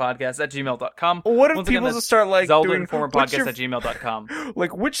zeldainformerpodcast@gmail.com. What if Once again, people that's just start like doing zeldainformerpodcast@gmail.com.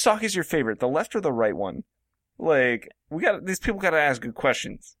 like which sock is your favorite, the left or the right one? Like these people got to ask good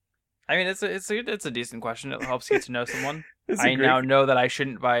questions. I mean, it's a decent question. It helps get to know someone. It's I now know that I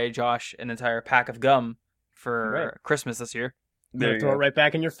shouldn't buy Josh an entire pack of gum for Christmas this year. I'm going to throw it right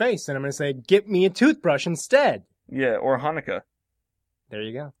back in your face, and I'm going to say, get me a toothbrush instead. Yeah, or Hanukkah. There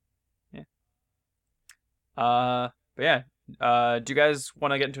you go. But yeah. Do you guys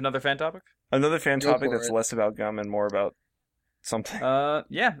want to get into another fan topic? Another fan Go topic for that's it. less about gum and more about something.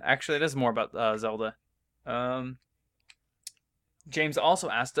 Yeah, actually, it is more about Zelda. James also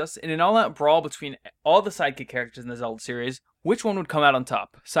asked us, in an all-out brawl between all the Sidekick characters in the Zelda series, which one would come out on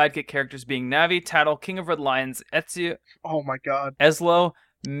top? Sidekick characters being Navi, Tattle, King of Red Lions, Ezio, Oh my god. Eslo,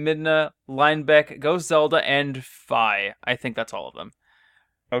 Midna, Linebeck, Ghost Zelda, and Fi. I think that's all of them.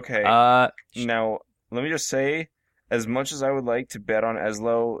 Okay. Uh, Now, let me just say, as much as I would like to bet on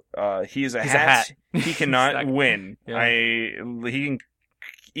Eslo, he is a He's a hat. hat. He cannot Exactly. win. Yeah. He can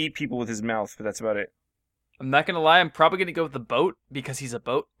eat people with his mouth, but that's about it. I'm not gonna lie, I'm probably gonna go with the boat because he's a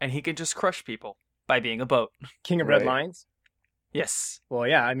boat and he can just crush people by being a boat. King of Red Right. Lions? Yes. Well,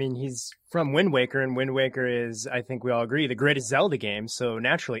 yeah, I mean, he's from Wind Waker, and Wind Waker is, I think we all agree, the greatest Zelda game, so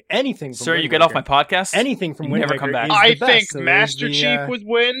naturally, anything from Sir, Wind you get Waker, off my podcast? anything from You Wind never Waker come back. is I the best. think So there's Master the, Chief would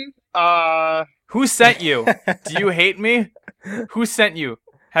win. Who sent you? Do you hate me? Who sent you?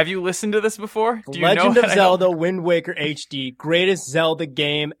 Have you listened to this before? Do you Legend know of that Zelda Wind Waker HD, greatest Zelda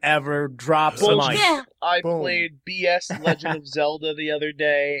game ever, drops the Bullshit. mic. I Boom. played BS Legend of Zelda the other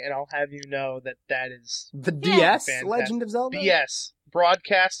day, and I'll have you know that is The DS Fantastic. Legend of Zelda? BS.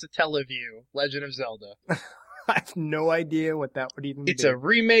 Broadcast to Teleview, Legend of Zelda. I have no idea what that would even It's be. a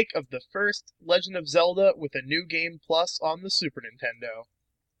remake of the first Legend of Zelda with a new game plus on the Super Nintendo.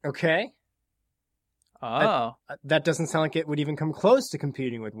 Okay. Oh. That doesn't sound like it would even come close to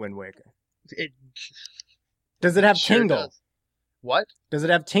competing with Wind Waker. It Does it have sure Tingle? does. What? Does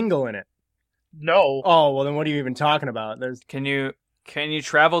it have Tingle in it? No. Oh, well then what are you even talking about? There's Can you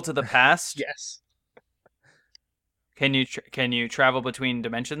travel to the past? Yes. Can you travel between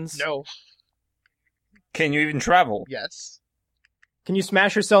dimensions? No. Can you even travel? Yes. Can you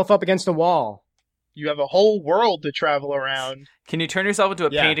smash yourself up against a wall? You have a whole world to travel around. Can you turn yourself into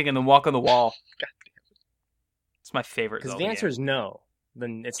a Yeah. painting and then walk on the wall? God It's my favorite Because Zelda the answer game. is no.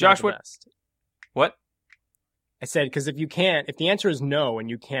 Then it's Josh, not the what- best. What? I said because if the answer is no and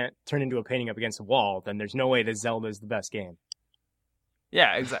you can't turn into a painting up against a wall, then there's no way that Zelda is the best game.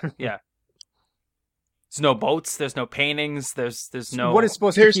 Yeah, exactly. Yeah. There's no boats. There's no paintings. There's no. What is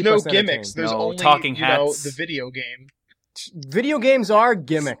supposed There's to keep no us gimmicks. entertained? There's No only talking hats. the video game. Video games are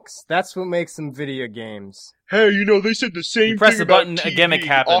gimmicks. That's what makes them video games. Hey, they said the same You press thing the about button, a TV. gimmick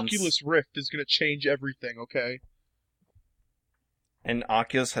happens. Oculus Rift is going to change everything, okay? And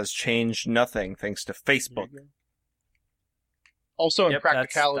Oculus has changed nothing thanks to Facebook. Also in Yep,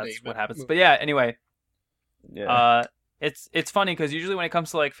 practicality. That's what happens. But yeah, anyway, Yeah. it's funny because usually when it comes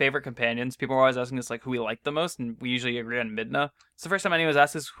to like favorite companions, people are always asking us like who we like the most, and we usually agree on Midna. It's the first time anyone's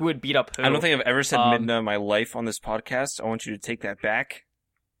asked us who would beat up who. I don't think I've ever said Um, Midna in my life on this podcast. I want you to take that back.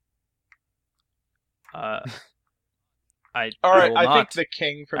 I All right, will I not. think the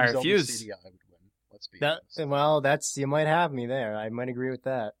king from I Zelda refuse. CDI would win. Let's be That honest. you might have me there. I might agree with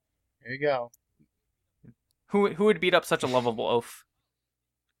that. There you go. Who would beat up such a lovable oaf?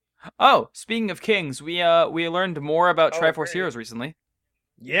 Oh, speaking of kings, we learned more about Oh, Triforce great. Heroes recently.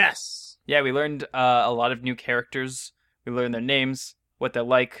 Yes. Yeah, we learned a lot of new characters. We learned their names, what they're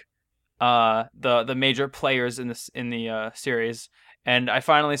like, the major players in the series, and I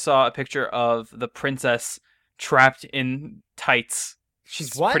finally saw a picture of the princess trapped in tights. She's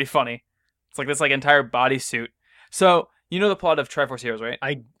It's what? pretty funny. It's like this entire bodysuit. So you know the plot of Triforce Heroes, right?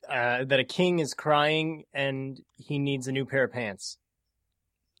 That a king is crying and he needs a new pair of pants.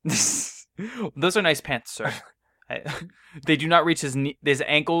 Those are nice pants, sir. They do not reach his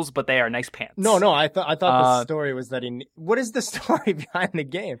ankles, but they are nice pants. No, I thought the story was that what is the story behind the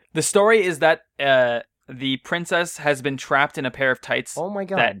game? The story is that the princess has been trapped in a pair of tights Oh my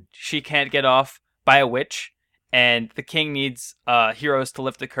god. that she can't get off by a witch, and the king needs heroes to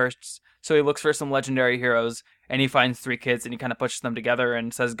lift the curse. So he looks for some legendary heroes, and he finds 3 kids, and he kind of pushes them together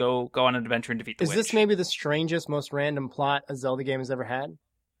and says, "Go on an adventure and defeat the Is witch." this maybe the strangest, most random plot a Zelda game has ever had?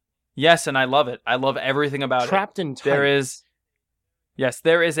 Yes, and I love it. I love everything about it. Trapped in tights. There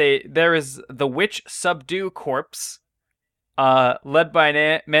is the witch subdue corpse, led by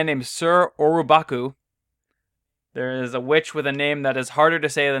a man named Sir Orubaku. There is a witch with a name that is harder to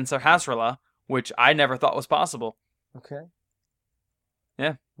say than Sir Hasrala, which I never thought was possible. Okay.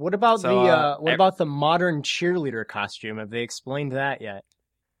 What about So, what about the modern cheerleader costume? Have they explained that yet?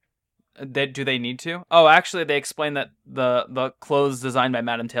 Do they need to? Oh, actually, they explained that the clothes designed by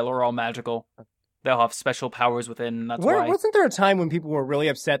Madame Taylor are all magical. They'll have special powers within. That's why. Wasn't there a time when people were really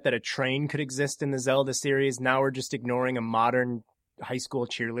upset that a train could exist in the Zelda series? Now we're just ignoring a modern high school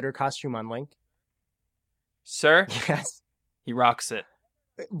cheerleader costume on Link? Sir, Yes. he rocks it.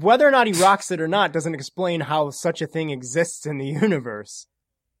 Whether or not he rocks it or not doesn't explain how such a thing exists in the universe.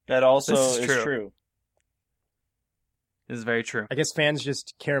 That also This is is true. true. This is very true. I guess fans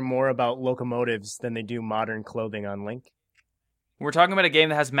just care more about locomotives than they do modern clothing on Link. We're talking about a game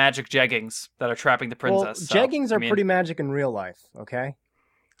that has magic jeggings that are trapping the princess. Well, jeggings are pretty magic in real life, okay?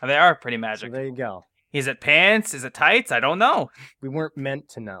 They are pretty So magic. there you go. Is it pants? Is it tights? I don't know. We weren't meant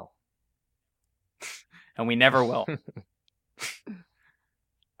to know. And we never will.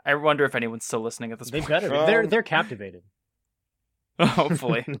 I wonder if anyone's still listening at this They point. better be. They're captivated.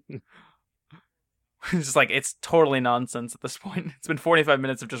 Hopefully. It's just like, it's totally nonsense at this point. It's been 45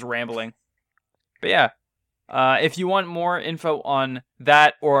 minutes of just rambling. But yeah, if you want more info on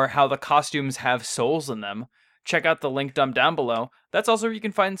that or how the costumes have souls in them, check out the link dump down below. That's also where you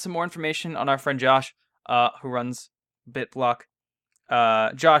can find some more information on our friend Josh, who runs BitBlock.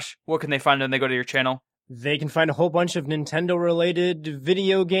 Josh, what can they find when they go to your channel? They can find a whole bunch of Nintendo-related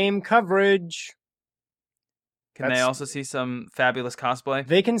video game coverage. Can they also see some fabulous cosplay?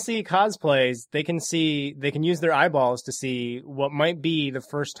 They can see cosplays. They can use their eyeballs to see what might be the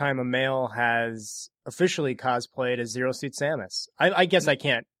first time a male has officially cosplayed as Zero Suit Samus. I guess I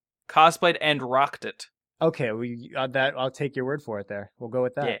can't. Cosplayed and rocked it. Okay, I'll take your word for it there. We'll go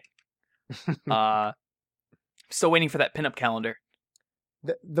with that. Yeah. Still waiting for that pinup calendar.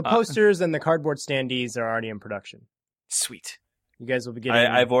 The posters and the cardboard standees are already in production. Sweet. You guys will be getting...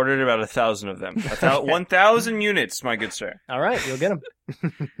 I've ordered about 1,000 of them. 1,000 units, my good sir. All right, you'll get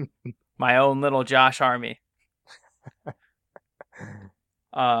them. My own little Josh army.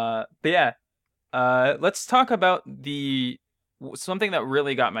 But yeah, let's talk about something that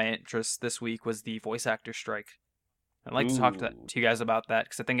really got my interest this week was the voice actor strike. I'd like to talk to you guys about that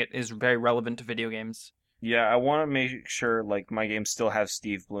because I think it is very relevant to video games. Yeah, I want to make sure like my games still have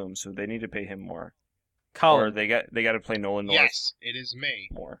Steve Bloom, so they need to pay him more. Colin, Or they got to play Nolan North. Yes, it is me.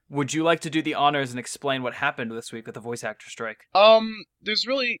 More. would you like to do the honors and explain what happened this week with the voice actor strike? There's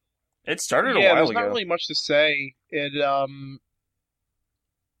really It started a yeah, while there's ago. not really much to say. It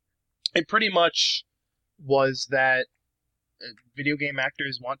pretty much was that video game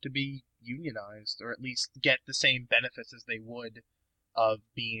actors want to be unionized, or at least get the same benefits as they would of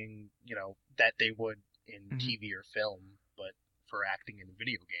being, that they would in TV or film, but for acting in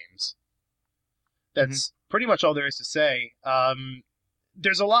video games. That's pretty much all there is to say.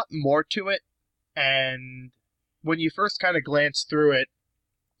 There's a lot more to it, and when you first kind of glance through it,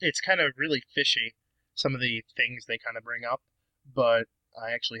 it's kind of really fishy, some of the things they kind of bring up, but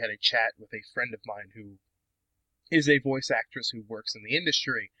I actually had a chat with a friend of mine who is a voice actress who works in the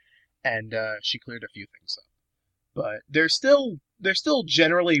industry, and she cleared a few things up. But there's still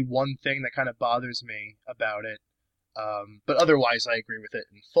generally one thing that kind of bothers me about it, but otherwise I agree with it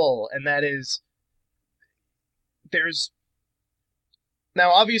in full, and that is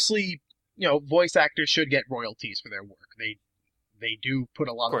now obviously, voice actors should get royalties for their work. They do put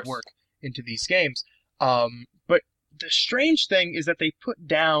a lot of work into these games. But the strange thing is that they put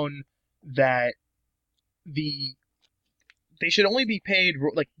down that they should only be paid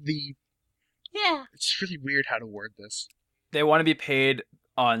it's really weird how to word this. They want to be paid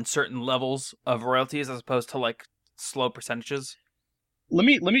on certain levels of royalties as opposed to like slow percentages. Let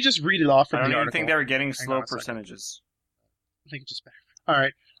me just read it off from I don't the even article. think they were getting Hang slow on a second. percentages. I think it's just better. All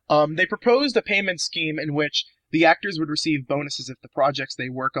right. They proposed a payment scheme in which the actors would receive bonuses if the projects they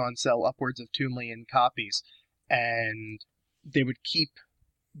work on sell upwards of 2 million copies, and they would keep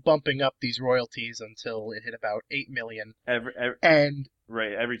bumping up these royalties until it hit about 8 million. Every 2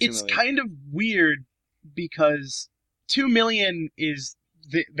 It's million. kind of weird because 2 million is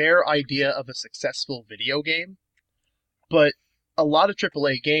their idea of a successful video game, but a lot of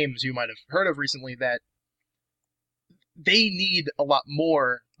AAA games you might have heard of recently that they need a lot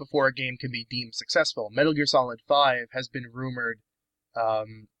more before a game can be deemed successful. Metal Gear Solid 5 has been rumored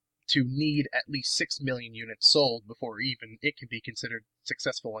to need at least 6 million units sold before even it can be considered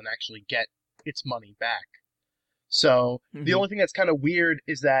successful and actually get its money back. So the only thing that's kind of weird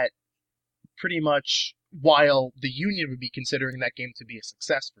is that pretty much while the union would be considering that game to be a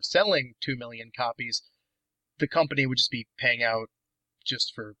success for selling 2 million copies, the company would just be paying out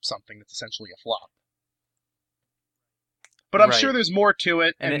just for something that's essentially a flop. But I'm sure there's more to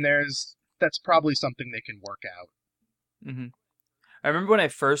it, and that's probably something they can work out. I remember when I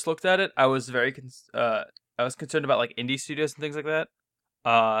first looked at it, I was I was concerned about like indie studios and things like that.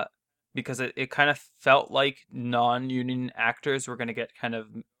 Because it kind of felt like non-union actors were going to get kind of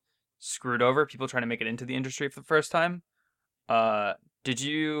screwed over, people trying to make it into the industry for the first time. Did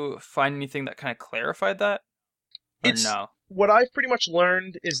you find anything that kind of clarified that? Or no? What I've pretty much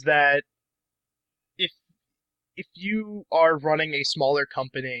learned is that if you are running a smaller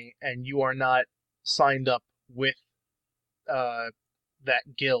company and you are not signed up with that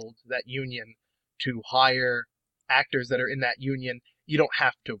guild, that union, to hire actors that are in that union, you don't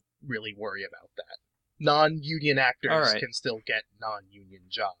have to really worry about that. Non-union actors can still get non-union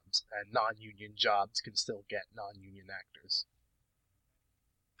jobs, and non-union jobs can still get non-union actors.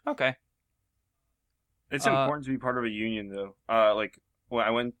 Okay. It's important to be part of a union, though. I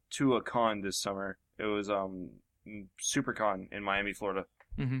went to a con this summer. It was SuperCon in Miami, Florida.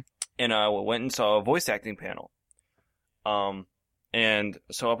 Mm-hmm. And I went and saw a voice acting panel. And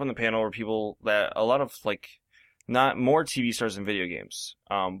so up on the panel were people that, a lot of, like, not more TV stars in video games,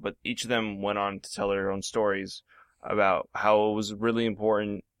 but each of them went on to tell their own stories about how it was really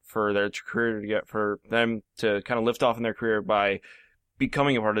important for their career for them to kind of lift off in their career by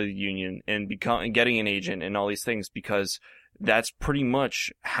becoming a part of the union and getting an agent and all these things, because that's pretty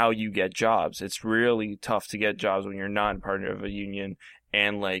much how you get jobs. It's really tough to get jobs when you're not part of a union,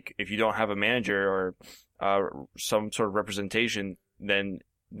 and like if you don't have a manager or some sort of representation, then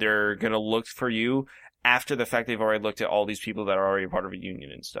they're gonna look for you after the fact they've already looked at all these people that are already a part of a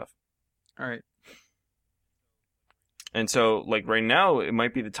union and stuff. All right. And so, like, right now, it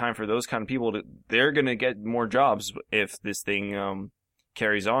might be the time for those kind of people they're going to get more jobs if this thing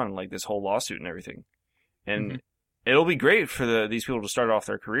carries on, like this whole lawsuit and everything. And it'll be great for these people to start off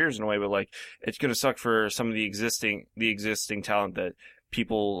their careers in a way, but, like, it's going to suck for some of the existing talent that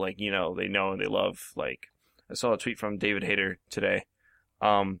people, like, you know and they love. Like, I saw a tweet from David Hayter today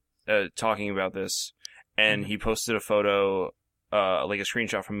talking about this, and he posted a photo, like a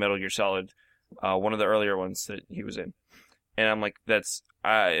screenshot from Metal Gear Solid, one of the earlier ones that he was in. And I'm like, that's,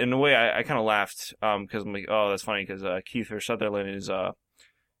 in a way, I kind of laughed, because I'm like, oh, that's funny, because Kiefer Sutherland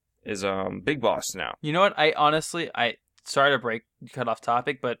is Big Boss now. You know what? I honestly, sorry to cut off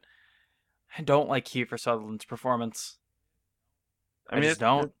topic, but I don't like Kiefer Sutherland's performance. I just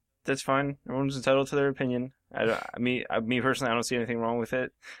don't. That's fine. Everyone's entitled to their opinion. Me personally, I don't see anything wrong with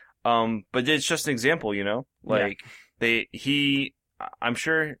it. But it's just an example, like I'm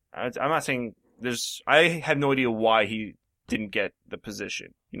sure, I'm not saying I have no idea why he didn't get the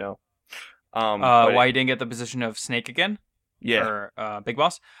position, why he didn't get the position of Snake again? Yeah. Or Big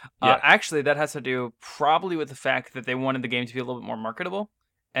Boss? Yeah. Actually, that has to do probably with the fact that they wanted the game to be a little bit more marketable,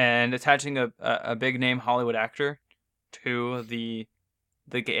 and attaching a big name Hollywood actor to the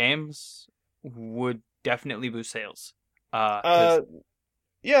games would definitely boost sales.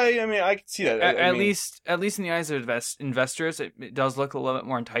 Yeah, I mean, I can see that. At least in the eyes of investors, it does look a little bit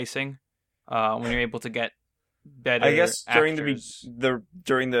more enticing when you're able to get better. I guess during actors.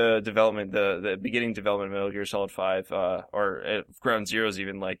 during the development, the beginning development of Metal Gear Solid 5, or at Ground Zeroes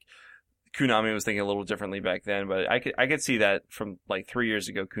even, like, Konami was thinking a little differently back then, but I could see that from like 3 years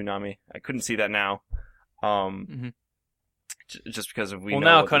ago. Konami, I couldn't see that now. Just because of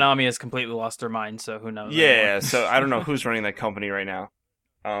now Konami has completely lost their mind, so who knows? Yeah, so I don't know who's running that company right now.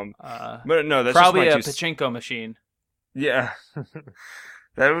 But no, that's probably just a pachinko machine. Yeah,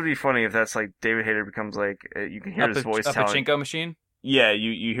 that would be funny if that's like David Hayter becomes like you can hear his voice telling. A pachinko machine. Yeah,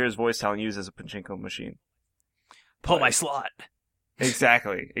 you hear his voice telling used as a pachinko machine. Pull my slot.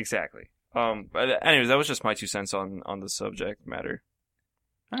 Exactly. But anyways, that was just my 2 cents on the subject matter.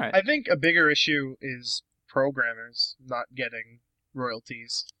 All right. I think a bigger issue is programmers not getting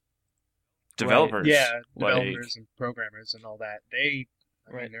royalties. Developers, right. Yeah, developers and programmers and all that. I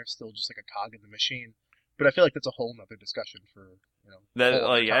mean, they're still just like a cog in the machine. But I feel like that's a whole nother discussion for that.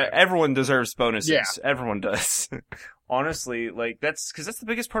 Like, everyone deserves bonuses. Yeah. Everyone does. Honestly, like that's the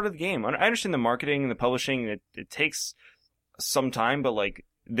biggest part of the game. I understand the marketing and the publishing. It takes some time, but like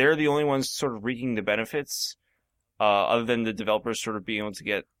they're the only ones sort of reaping the benefits. Other than the developers sort of being able to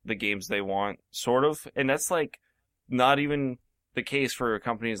get the games they want, sort of. And that's, like, not even the case for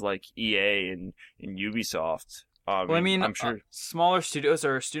companies like EA and Ubisoft. Well, I mean, I'm sure smaller studios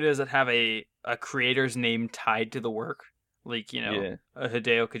are studios that have a creator's name tied to the work. Like, a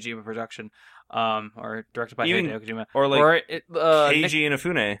Hideo Kojima production, or directed by Hideo Kojima. Or, like, Keiji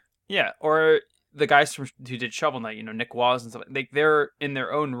Inafune. Yeah, or the guys who did Shovel Knight, Nick Waz and stuff. Like, they're, in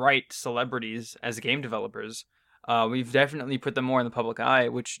their own right, celebrities as game developers. We've definitely put them more in the public eye,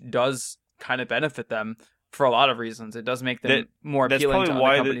 which does kind of benefit them for a lot of reasons. It does make them more appealing to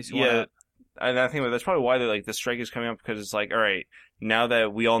other companies. and I think that's probably why the strike is coming up, because it's like, all right, now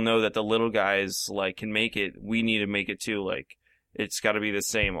that we all know that the little guys like can make it, we need to make it too. Like, it's got to be the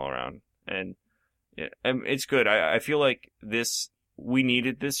same all around, and yeah, it's good. I feel like we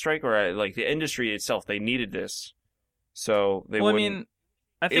needed this strike, or like the industry itself, they needed this, so they Well, I wouldn't. mean,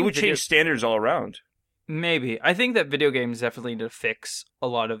 I think It would change standards all around. Maybe. I think that video games definitely need to fix a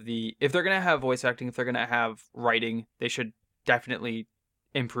lot of if they're going to have voice acting, if they're going to have writing, they should definitely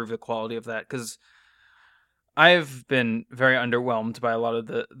improve the quality of that, because I've been very underwhelmed by a lot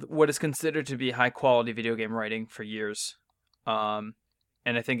of what is considered to be high quality video game writing for years. And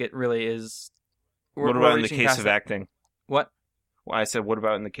I think it really is. What about in the case of acting? What? Well, I said, what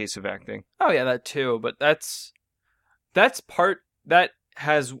about in the case of acting? Oh yeah, that too. But that's part that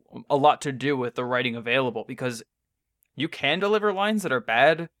has a lot to do with the writing available, because you can deliver lines that are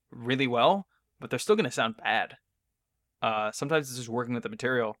bad really well, but they're still going to sound bad. Sometimes it's just working with the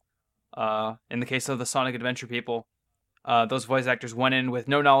material. In the case of the Sonic Adventure people, those voice actors went in with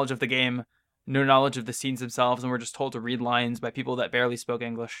no knowledge of the game, no knowledge of the scenes themselves, and were just told to read lines by people that barely spoke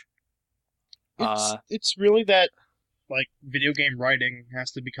English. It's really that, like, video game writing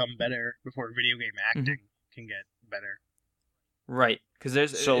has to become better before video game acting can get better. Right, because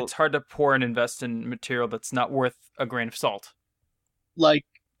it's hard to pour and invest in material that's not worth a grain of salt. Like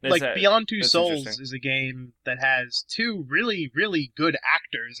Beyond Two Souls is a game that has two really, really good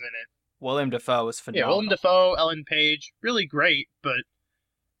actors in it. Willem Dafoe is phenomenal. Yeah, Willem Dafoe, Ellen Page, really great, but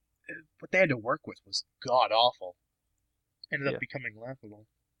what they had to work with was god-awful. Ended up becoming laughable.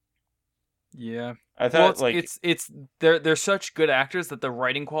 Yeah. I thought, they're such good actors that the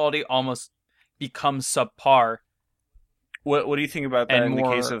writing quality almost becomes subpar. What do you think about that in the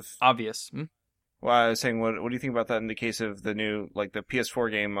case of obvious? Well, I was saying, what do you think about that in the case of the new, like, the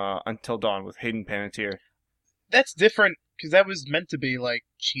PS4 game Until Dawn with Hayden Panettiere? That's different, because that was meant to be, like,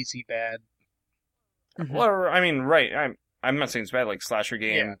 cheesy bad. Well, I mean, right. I'm not saying it's bad, like, slasher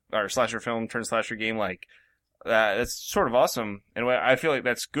game, or slasher film turned slasher game, like, that's sort of awesome. And I feel like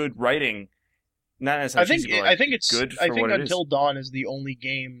that's good writing. Not necessarily cheesy, but, like, good for what it is. Until Dawn is the only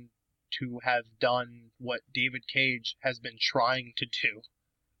game to have done what David Cage has been trying to do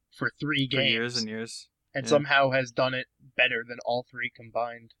for 3 games. For years and years. And somehow has done it better than all 3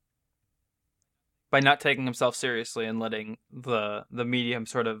 combined. By not taking himself seriously and letting the medium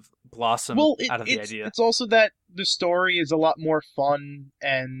sort of blossom out of the idea. It's also that the story is a lot more fun,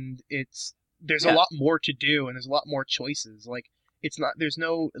 and there's a lot more to do, and there's a lot more choices. Like, there's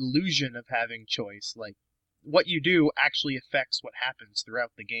no illusion of having choice. Like, what you do actually affects what happens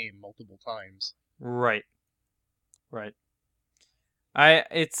throughout the game multiple times. Right.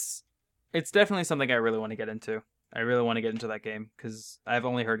 It's definitely something I really want to get into. I really want to get into that game, because I've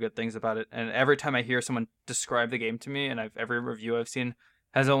only heard good things about it, and every time I hear someone describe the game to me, and every review I've seen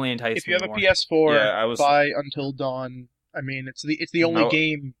has only enticed me more. If you have a PS4, buy Until Dawn. I mean, it's the only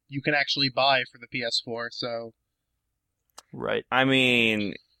game you can actually buy for the PS4, so... Right. I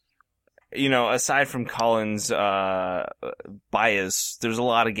mean, aside from Colin's bias, there's a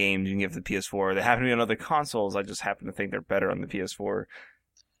lot of games you can get for the PS4. They happen to be on other consoles. I just happen to think they're better on the PS4.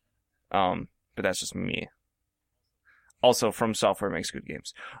 But that's just me. Also, From Software makes good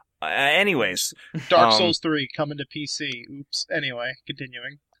games. Anyways. Dark Souls 3 coming to PC. Oops. Anyway,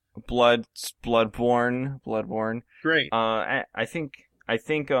 continuing. Bloodborne. Great. I think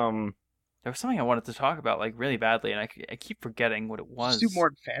there was something I wanted to talk about, like, really badly, and I keep forgetting what it was. Let's do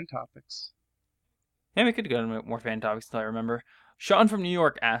more fan topics. Yeah, we could go into more fan topics until I remember. Sean from New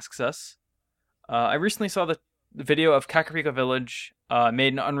York asks us, I recently saw the video of Kakariko Village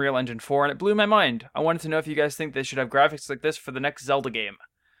made in Unreal Engine 4, and it blew my mind. I wanted to know if you guys think they should have graphics like this for the next Zelda game.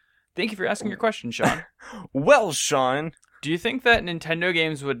 Thank you for asking your question, Sean. Well, Sean, do you think that Nintendo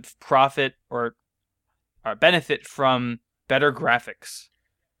games would profit or benefit from better graphics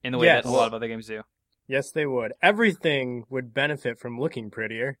in the way that a lot of other games do? Yes, they would. Everything would benefit from looking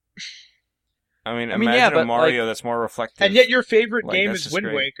prettier. I mean, imagine a Mario that's more reflective. And yet your favorite game is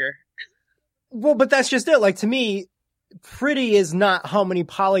Wind Waker. Well, but that's just it. Like, to me, pretty is not how many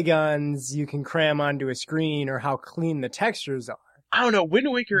polygons you can cram onto a screen or how clean the textures are. I don't know. Wind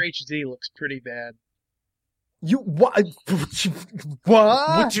Waker HD looks pretty bad. What?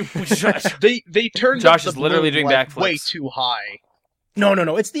 What? They turned Josh up is literally doing backflips. Way too high.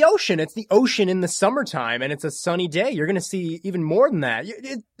 No. It's the ocean. It's the ocean in the summertime, and it's a sunny day. You're going to see even more than that.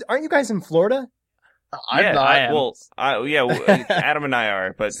 Aren't you guys in Florida? I'm not. I am. Well, Adam and I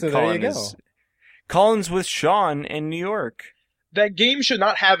are, but so Colin's with Sean in New York. That game should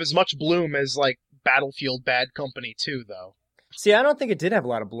not have as much bloom as, like, Battlefield Bad Company 2, though. See, I don't think it did have a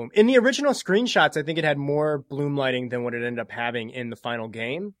lot of bloom. In the original screenshots, I think it had more bloom lighting than what it ended up having in the final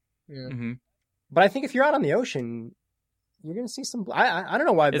game. Yeah. Mm-hmm. But I think if you're out on the ocean, you're going to see some... I don't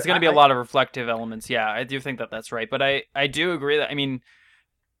know why... It's going to be a lot of reflective elements. Yeah, I do think that that's right. But I do agree that, I mean,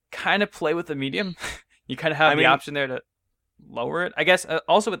 kind of play with the medium. You kind of have the option there to lower it. I guess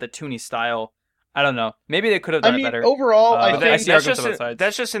also with the toony style, I don't know. Maybe they could have done it better. Overall, I think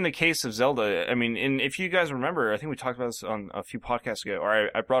that's just in the case of Zelda. I mean, if you guys remember, I think we talked about this on a few podcasts ago, or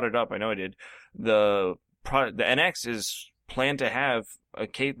I brought it up. I know I did. The NX is planned to have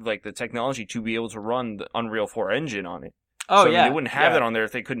the technology to be able to run the Unreal 4 engine on it. Oh, so, yeah. They wouldn't have that on there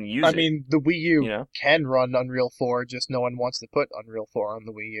if they couldn't use it. I mean, the Wii U can run Unreal 4, just no one wants to put Unreal 4 on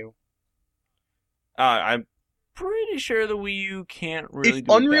the Wii U. I'm pretty sure the Wii U can't really if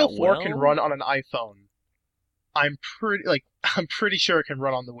do Unreal it that 4 well. can run on an iPhone, I'm pretty sure it can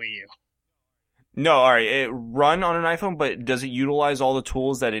run on the Wii U. No, alright, it run on an iPhone, but does it utilize all the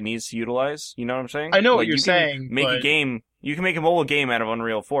tools that it needs to utilize? You know what I'm saying? I know what you're saying. Make a game. You can make a mobile game out of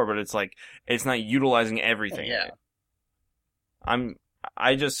Unreal 4, but it's not utilizing everything. Yeah.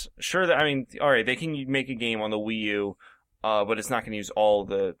 I just sure that alright, they can make a game on the Wii U, but it's not going to use all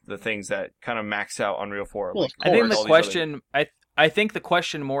the things that kind of max out Unreal 4. Well, I think the question, I think the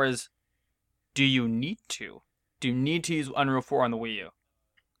question more is, do you need to? Do you need to use Unreal 4 on the Wii U?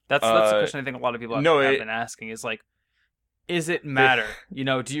 That's the question I think a lot of people have been asking. Is is it matter?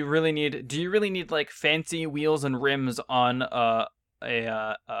 Do you really need like fancy wheels and rims on a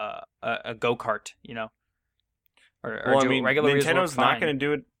go-kart? Regular Nintendo's not going to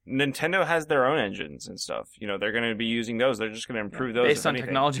do it. Nintendo has their own engines and stuff. They're going to be using those. They're just going to improve those based on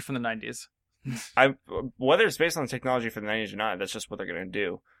technology from the 90s. Whether it's based on technology from the 90s or not, that's just what they're going to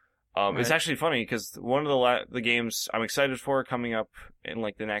do. Right. It's actually funny because one of the games I'm excited for coming up in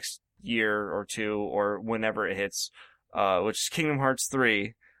the next year or two or whenever it hits, which is Kingdom Hearts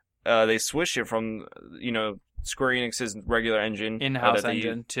 3. They switched it from Square Enix's regular engine, in-house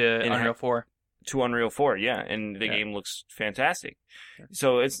engine, to Unreal 4. To Unreal 4, yeah, and the game looks fantastic.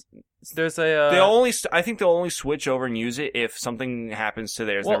 So there's I think they'll only switch over and use it if something happens to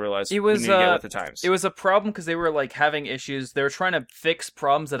theirs and they realize we need to get with the times. It was a problem because they were having issues. They were trying to fix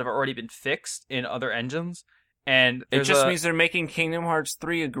problems that have already been fixed in other engines, and it just means they're making Kingdom Hearts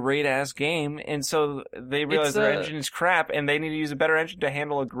 3 a great ass game, and so they realize their engine is crap, and they need to use a better engine to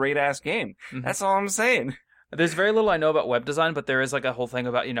handle a great ass game. Mm-hmm. That's all I'm saying. There's very little I know about web design, but there is a whole thing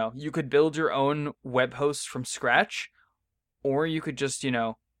about, you could build your own web host from scratch, or you could just,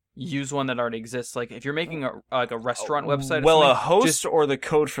 use one that already exists. Like if you're making a restaurant website. Well, a host or the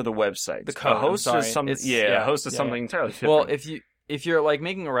code for the website. The code. A host is something. A host is something entirely different. Well, if you're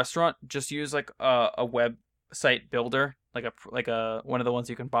making a restaurant, just use a website builder, like one of the ones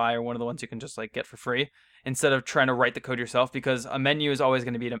you can buy or one of the ones you can just get for free, instead of trying to write the code yourself, because a menu is always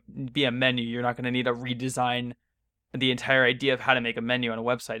going to be a menu. You're not going to need to redesign the entire idea of how to make a menu on a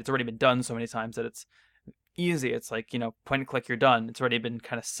website. It's already been done so many times that it's easy. It's point and click, you're done. It's already been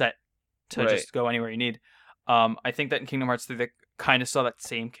kind of set to just go anywhere you need. I think that in Kingdom Hearts 3 they kind of saw that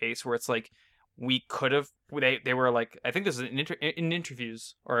same case where it's we could have, they were I think this is in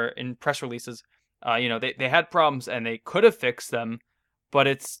interviews or in press releases, they had problems and they could have fixed them, but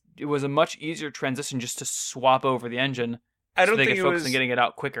it was a much easier transition just to swap over the engine so they could focus on getting it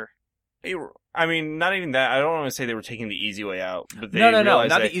out quicker. Not even that. I don't want to say they were taking the easy way out, but no,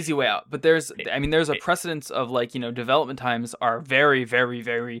 not the easy way out. But there's a precedence of development times are very, very,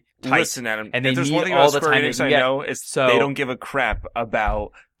 very tight. Listen, Adam, and they there's need one thing all about the Square time Enix they can get. I know is they don't give a crap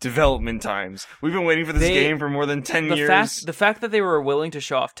about development times. We've been waiting for this game for more than 10 years. The fact that they were willing to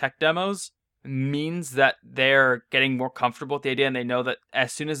show off tech demos means that they're getting more comfortable with the idea, and they know that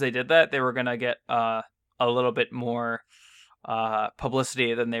as soon as they did that, they were gonna get a little bit more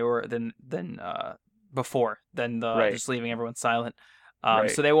publicity than they were before, just leaving everyone silent.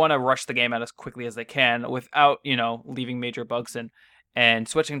 So they want to rush the game out as quickly as they can without leaving major bugs in, and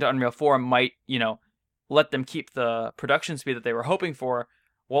switching to Unreal 4 might let them keep the production speed that they were hoping for,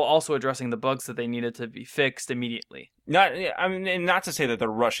 while also addressing the bugs that they needed to be fixed immediately. Not to say that they're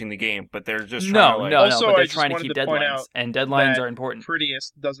rushing the game, but they're just trying Also, but they're I just trying to wanted keep to point deadlines, out and deadlines that are important.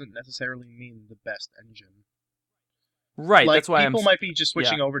 Prettiest doesn't necessarily mean the best engine. Right, that's why people might be just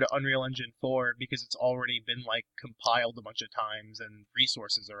switching over to Unreal Engine 4 because it's already been compiled a bunch of times and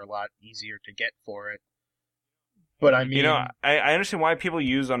resources are a lot easier to get for it. But I mean, I understand why people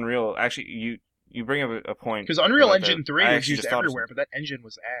use Unreal. Actually, you bring up a point, because Unreal Engine 3 was used everywhere, but that engine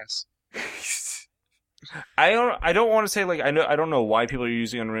was ass. I don't want to say I don't know why people are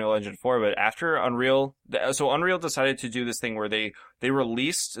using Unreal Engine 4, but after Unreal decided to do this thing where they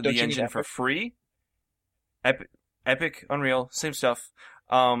released the engine for free. Epic, Unreal, same stuff.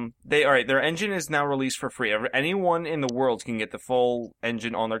 Their engine is now released for free. Anyone in the world can get the full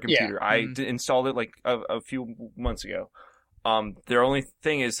engine on their computer. Yeah. I installed it like a few months ago. Their only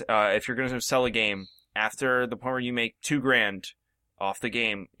thing is, if you're going to sell a game after the point where you make $2,000 off the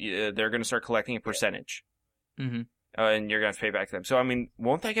game, they're going to start collecting a percentage. Mm-hmm. And you're going to pay back to them. So, I mean,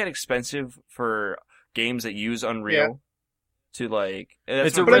 won't that get expensive for games that use Unreal? To like,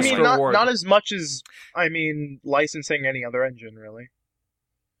 It's a But I risk mean, reward. not as much as licensing any other engine, really.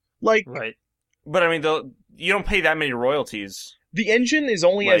 Like, Right. But I mean, you don't pay that many royalties. the engine is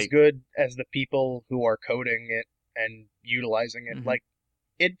only as Like- good as the people who are coding it and utilizing it. Mhm. Like,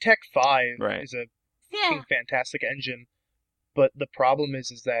 IdTech 5 Right. is a fucking fantastic engine, but the problem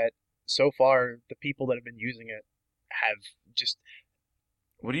is that so far the people that have been using it have just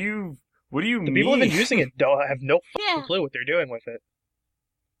What do you mean? the people who have been using it don't have no fucking clue what they're doing with it.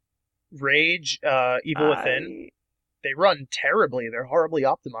 Rage, Evil Within, they run terribly. They're horribly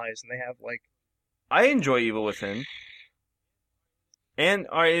optimized, and they have like I enjoy Evil Within. And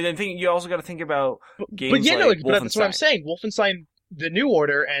I think you also got to think about games but yeah, like no, but that's what I'm Wolfenstein. saying. Wolfenstein, the New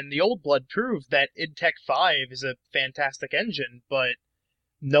Order, and the Old Blood prove that IdTech 5 is a fantastic engine, but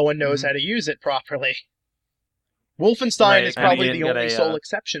no one knows how to use it properly. Wolfenstein Right, is and probably you the get only a, sole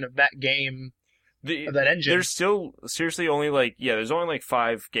exception of that game, of that engine. There's still seriously only there's only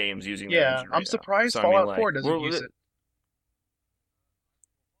 5 games using that Yeah, engine right I'm now. surprised So, I mean, Fallout like, 4 doesn't use it.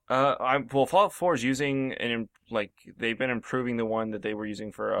 Fallout 4 is using they've been improving the one that they were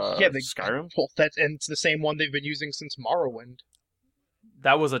using for Skyrim. Well, and it's the same one they've been using since Morrowind.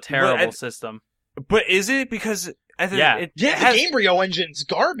 That was a terrible But system. But is it because Yeah. The Gamebryo engine's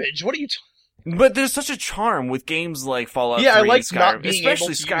garbage. What are you? But there's such a charm with games like Fallout 3 I like and Skyrim, not being especially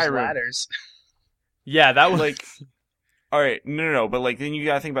able to Skyrim. use ladders. Yeah, that was Like, all right, no, but like then you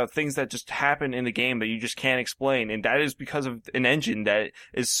gotta think about things that just happen in the game that you just can't explain, and that is because of an engine that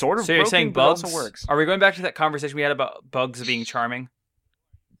is sort of So you're broken, saying but bugs also works. Are we going back to that conversation we had about bugs being charming?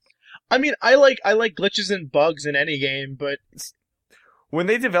 I mean, I like glitches and bugs in any game, but When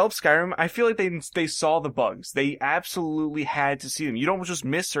they developed Skyrim, I feel like they saw the bugs. They absolutely had to see them. You don't just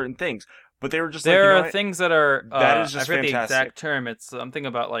miss certain things, but they were just There like, you know are what? things that are That is just I forget the fantastic. exact term. It's something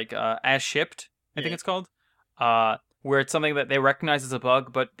about like as shipped, I think Yeah. it's called. Where it's something that they recognize as a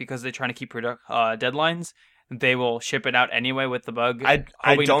bug, but because they're trying to keep deadlines, they will ship it out anyway with the bug. I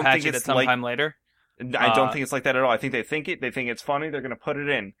hoping don't to patch think it it's at sometime later. I don't think it's like that at all. I think they think it's funny. They're going to put it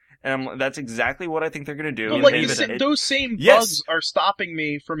in, and that's exactly what I think they're going to do. But You like leave the it sa- in. those same Yes. bugs are stopping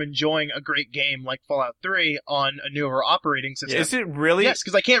me from enjoying a great game like Fallout 3 on a newer operating system. Is it really? Yes,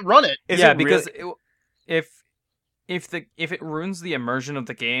 because I can't run it, Is Yeah, it because really? if it ruins the immersion of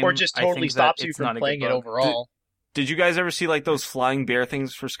the game, or just I totally think that stops you it's from not a good playing it bug. overall. Did you guys ever see like those flying bear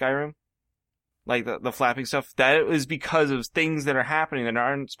things for Skyrim? Like the flapping stuff? That is because of things that are happening that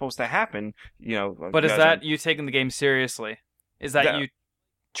aren't supposed to happen. You know. But is guys that you taking the game seriously? Is that That- you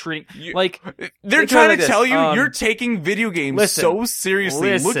treating You- like They're Think trying about to this, tell you you're taking video games listen, so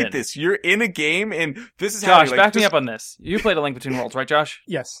seriously. Look listen. at this. You're in a game, and this is Josh? how. Back me up on this. You played A Link Between Worlds, right, Josh?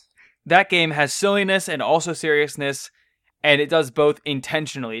 Yes. That game has silliness and also seriousness, and it does both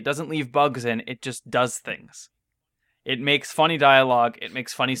intentionally. It doesn't leave bugs in, it just does things. It makes funny dialogue, it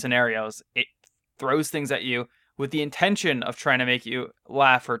makes funny scenarios, it throws things at you with the intention of trying to make you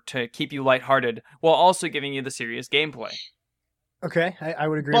laugh or to keep you lighthearted, while also giving you the serious gameplay. Okay, I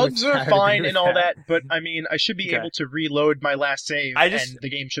would agree. Bugs with, I are would agree fine with and all that, but I mean, I should be Okay. able to reload my last save, I just- and the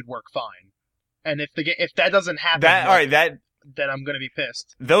game should work fine. And if that doesn't happen, that. All right, then I'm gonna be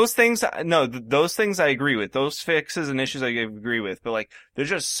pissed. those things. No, those things I agree with. Those fixes and issues I agree with. But like, there's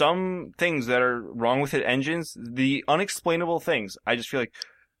just some things that are wrong with it. Engines, the unexplainable things. I just feel like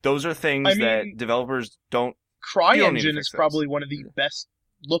those are things I mean, that developers don't. CryEngine You don't need to is fix probably those. one of the best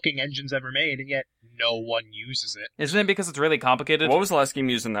looking engines ever made, and yet no one uses it. Isn't it because it's really complicated? What was the last game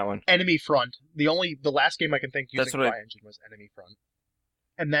used in that one? Enemy Front. The last game I can think That's using what I- CryEngine was Enemy Front,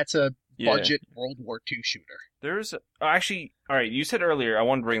 and that's a Yeah. budget World War II shooter. There's actually, all right. You said earlier, I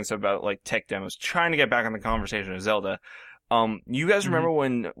wanted to bring this up about like tech demos. Trying to get back on the conversation of Zelda. You guys remember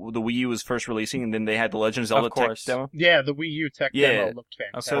when the Wii U was first releasing, and then they had the Legend of Zelda Of tech course. demo? Yeah, the Wii U tech Yeah. demo looked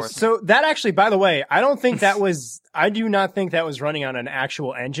Of fantastic. course. So that actually, by the way, I do not think that was running on an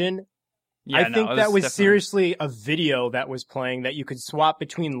actual engine. Yeah, I no, think it that was definitely- seriously a video that was playing that you could swap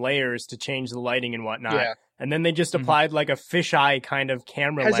between layers to change the lighting and whatnot. Yeah. And then they just Mhm. applied like a fisheye kind of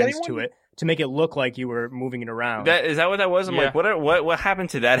camera Has lens to anyone- it to make it look like you were moving it around. Is that what that was? I'm Yeah. like, what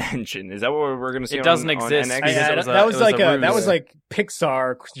happened to that engine? Is that what we're going to see? It doesn't on exist. NX? because Yeah, it was that was like a ruse. that was like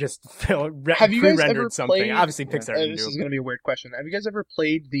Pixar just Have you guys ever pre-rendered something. played- Obviously, Pixar didn't this do is it. going to be a weird question. Have you guys ever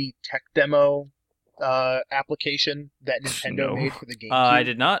played the tech demo application that Nintendo No. made for the GameCube? I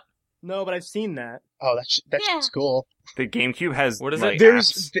did not. No, but I've seen that. Oh, that's cool. The GameCube has What is like, it?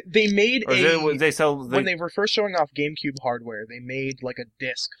 apps. They made Or is it, they sell when they were first showing off GameCube hardware, they made like a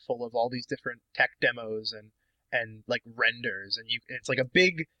disc full of all these different tech demos and like renders, and it's like a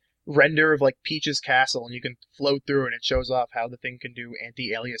big render of like Peach's castle, and you can float through, and it shows off how the thing can do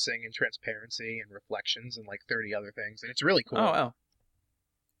anti-aliasing and transparency and reflections and like 30 other things, and it's really cool. Oh wow.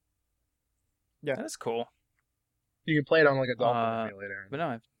 Yeah. That's cool. You can play it on like a Dolphin emulator. But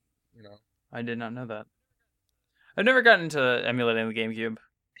no, You know, I did not know that. I've never gotten into emulating the GameCube.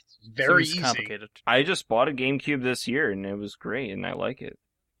 it's very Seems easy. complicated. I just bought a GameCube this year, and it was great, and I like it.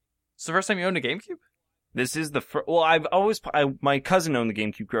 It's the first time you owned a GameCube? This is the first. Well, my cousin owned the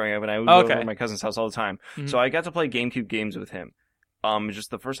GameCube growing up, and I would Oh, go okay. over to my cousin's house all the time. Mhm. So I got to play GameCube games with him. Just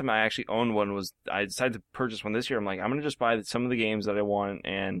the first time I actually owned one was I decided to purchase one this year. I'm like, I'm gonna just buy some of the games that I want,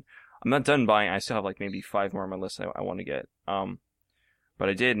 and I'm not done buying. I still have like maybe 5 more on my list I want to get. But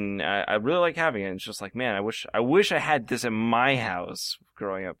I did, and I really like having it. It's just like, man, I wish I had this in my house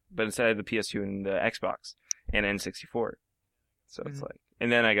growing up, but instead I had the PS2 and the Xbox and N64. So it's like,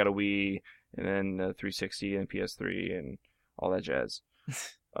 and then I got a Wii, and then the 360 and PS3 and all that jazz.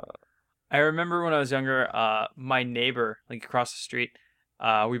 I remember when I was younger, my neighbor, like across the street,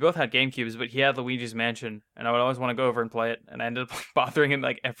 we both had GameCubes, but he had Luigi's Mansion, and I would always want to go over and play it, and I ended up bothering him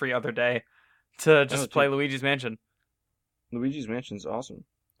like every other day to just play Luigi's Mansion. Luigi's Mansion's awesome.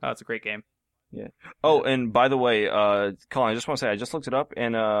 Oh, it's a great game. Yeah. Oh, and by the way, Colin, I just want to say I just looked it up,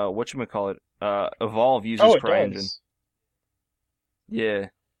 and whatchamacallit, Evolve uses Oh, it CryEngine. does. Yeah.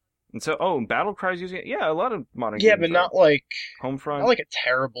 And so, Battle Cry's using it. Yeah, a lot of modern Yeah, games but are. not like Homefront. a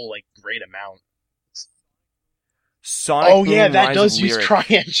terrible like great amount. Sonic Oh yeah, Boom, that Rise does of use Lyric.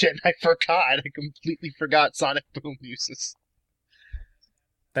 CryEngine. I forgot. I completely forgot Sonic Boom uses.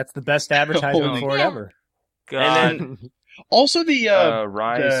 That's the best advertisement Holy for it Yeah. ever. God. And then Also the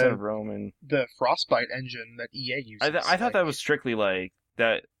Rise the- of Roman. the Frostbite engine that EA uses. I thought that was strictly like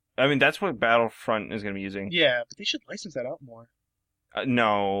that. I mean, that's what Battlefront is going to be using. Yeah, but they should license that out more.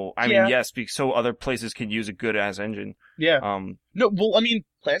 No, I Yeah. mean yes, so other places can use a good ass engine. Yeah. No, well, I mean,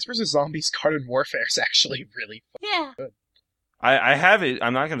 Plants vs Zombies Garden Warfare is actually really Yeah. I have it.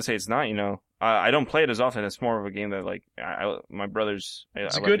 I'm not going to say it's not. I don't play it as often. It's more of a game that like my brothers.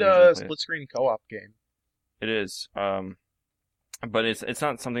 It's I a let good them usually play it. split screen co-op game. It is. But it's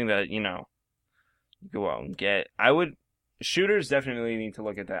not something that go out and get. Shooters definitely need to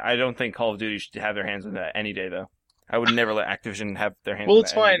look at that. I don't think Call of Duty should have their hands on that any day though. I would never let Activision have their hands. Well, on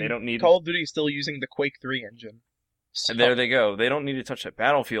it's that. fine. They don't need. Call of Duty is still using the Quake 3 engine. So, And there they go. They don't need to touch that.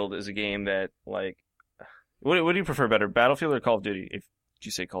 Battlefield is a game that like. What do you prefer better, Battlefield or Call of Duty? If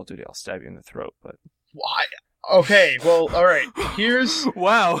you say Call of Duty, I'll stab you in the throat. But why? Okay, well, all right. Here's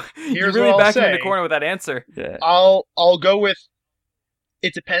Wow. You Here's really what I'll backed him in the say. corner with that answer. yeah, I'll go with.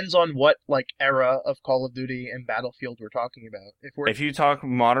 It depends on what like era of Call of Duty and Battlefield we're talking about. if you talk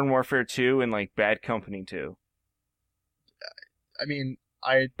Modern Warfare 2 and like Bad Company 2. I mean,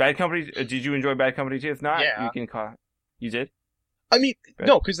 Bad Company. Did you enjoy Bad Company 2? If not, Yeah. you can call. You did. Right.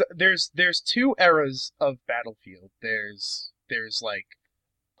 no, because there's two eras of Battlefield. There's like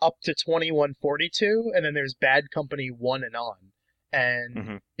up to 2142, and then there's Bad Company 1 and on. And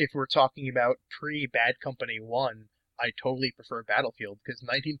Mhm. if we're talking about pre-Bad Company 1, I totally prefer Battlefield, because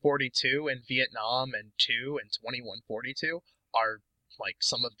 1942 and Vietnam and 2 and 2142 are like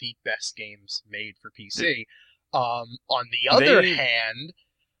some of the best games made for PC. On the other They- hand,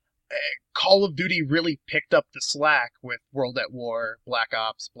 Call of Duty really picked up the slack with World at War, Black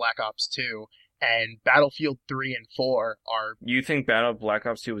Ops 2, and Battlefield 3 and 4 are, You think Black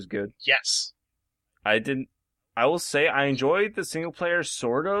Ops 2 was good? yes. I didn't. I will say I enjoyed the single player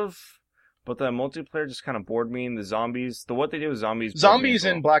sort of, but the multiplayer just kind of bored me. And the what they did with zombies. bored me Zombies as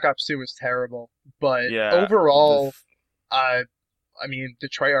well. in Black Ops 2 was terrible, but Yeah, overall, the- I mean, the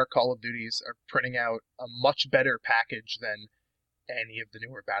Treyarch Call of Duties are printing out a much better package than any of the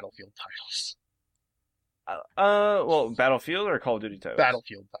newer Battlefield titles. well, Battlefield or Call of Duty titles?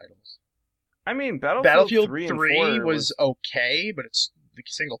 Battlefield titles. I mean, Battlefield 3 and 3 4 was okay, but the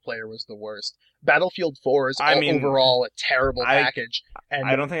single player was the worst. Battlefield 4 is I mean, overall a terrible I- package, and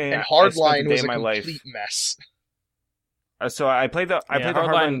I don't think and I spent Hardline a day was in a my life. complete mess. So I played the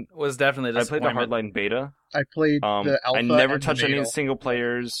Hardline was definitely a I played the disappointment. Hardline beta. I played the alpha. I never and touched the any of beta. the single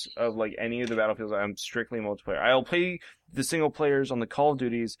players of like any of the Battlefields. I'm strictly multiplayer. I'll play the single players on the Call of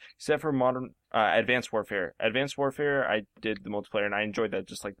Duties, except for modern Advanced Warfare. Advanced Warfare, I did the multiplayer, and I enjoyed that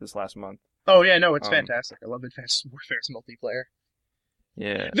just like this last month. Oh yeah, no, it's Um, fantastic. I love Advanced Warfare's multiplayer.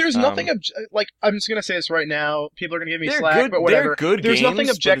 Yeah. There's nothing like I'm just gonna say this right now. People are gonna give me They're slack, good- but whatever. they're good There's nothing games,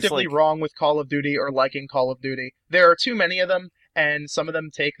 but it's objectively like- wrong with Call of Duty or liking Call of Duty. There are too many of them, and some of them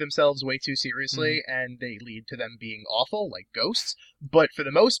take themselves way too seriously, and they lead to them being awful, like Ghosts. But for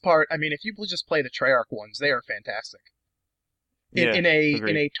the most part, I mean, if you just play the Treyarch ones, they are fantastic. In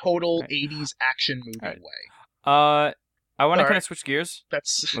agreed. a total Right. 80s action movie Right. way. I want to All kind right. of switch gears.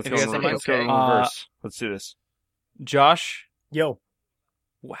 That's Let's If go you in guys don't reverse. mind. Let's go in reverse. Let's do this. Josh, Yo,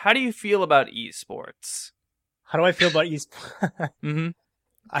 how do you feel about esports? how do I feel about esports? Mm-hmm.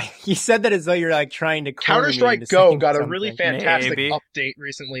 You said that as though you're like trying to corner me Counter-Strike into Go saying got a something. really fantastic Maybe. update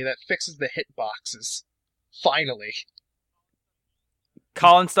recently that fixes the hitboxes. Finally.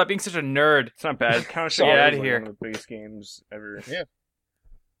 Colin, stop being such a nerd. It's not bad. Counter Sorry. Get Strike outta is like here. one of the biggest games ever. Yeah.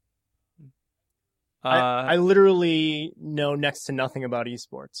 I literally know next to nothing about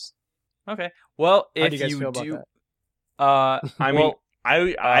esports. Okay. Well, How if do you guys you feel about do, that? I mean,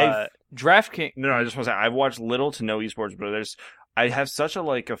 I've DraftKings. no, I just want to say I've watched little to no esports, but I have such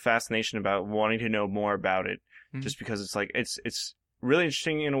a fascination about wanting to know more about it, Mhm. just because it's like it's really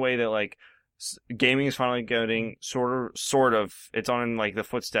interesting in a way that like gaming is finally getting sort of it's on like the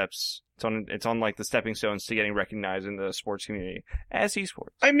footsteps. It's on like the stepping stones to getting recognized in the sports community as esports.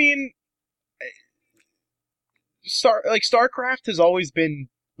 I mean, StarCraft has always been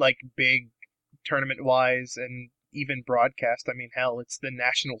like big tournament wise and even broadcast. I mean, hell, it's the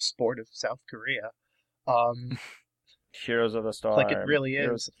national sport of South Korea. Heroes of the Star, Like, it really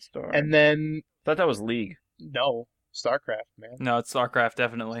Heroes is. of the Star. And then thought that was League. no, StarCraft, man. No, it's StarCraft,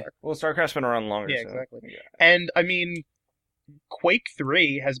 definitely. Well, StarCraft's been around longer. Yeah, so, exactly. yeah. And I mean, Quake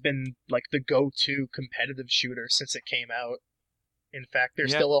 3 has been like the go-to competitive shooter since it came out. In fact,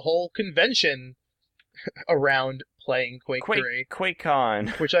 there's Yeah. still a whole convention around playing Quake 3,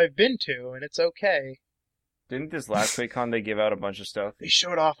 QuakeCon. which I've been to, and it's okay. Didn't this last QuakeCon they give out a bunch of stuff? They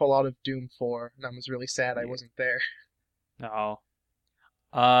showed off a lot of Doom 4, and I was really sad I Yeah. wasn't there. No.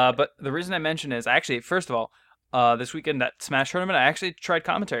 But the reason I mention is actually, first of all, this weekend at Smash Tournament, I actually tried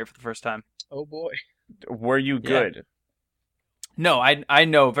commentary for the first time. Oh boy. Were you good? No, I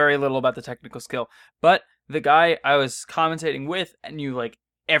know very little about the technical skill, but the guy I was commentating with knew like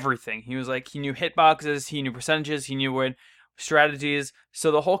everything. He was like, he knew hitboxes, he knew percentages, he knew what strategies.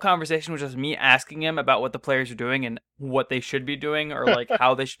 So the whole conversation was just me asking him about what the players are doing and what they should be doing, or like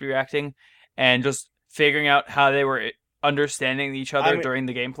how they should be reacting, and just figuring out how they were understanding each other I mean- during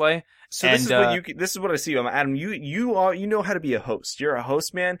the gameplay. So And, this is what I see. Adam, you know how to be a host. You're a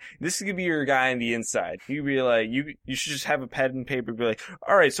host, man. This is gonna be your guy on the inside. You be like you should just have a pen and paper. Be like,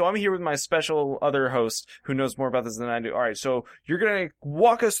 all right, so I'm here with my special other host who knows more about this than I do. All right, so you're gonna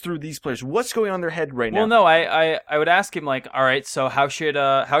walk us through these players. What's going on in their head right Well, now? no, I would ask him like, all right, so how should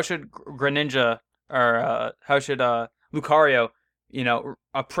Greninja or how should Lucario,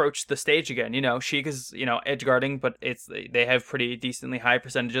 approach the stage again? Sheik is edge guarding, but they have pretty decently high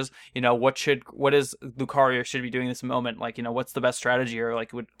percentages. What is Lucario should be doing in this moment? Like, what's the best strategy, or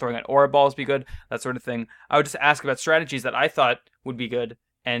like would throwing out aura balls be good? That sort of thing. I would just ask about strategies that I thought would be good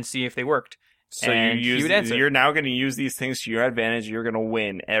and see if they worked. So and he would answer. you're now going to use these things to your advantage. You're going to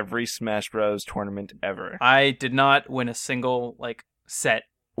win every Smash Bros. Tournament ever. I did not win a single set.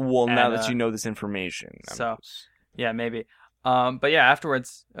 Well, now and, that you know this information. so- Yeah, maybe. But yeah,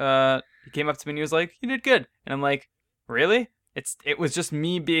 afterwards, he came up to me and he was like, "You did good," and I'm like, "Really?" It was just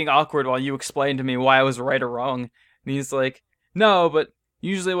me being awkward while you explained to me why I was right or wrong. And he's like, "No, but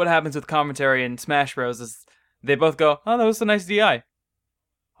usually what happens with commentary in Smash Bros is they both go, 'Oh, that was a nice DI.'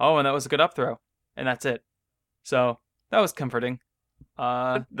 Oh, and that was a good up throw," and that's it. So that was comforting.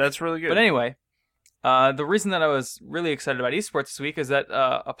 That's really good. But anyway, the reason that I was really excited about esports this week is that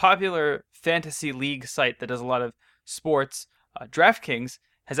a popular fantasy league site that does a lot of sports, DraftKings,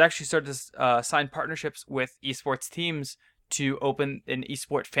 has actually started to sign partnerships with esports teams to open an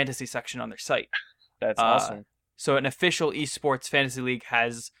esports fantasy section on their site. That's awesome. So an official esports fantasy league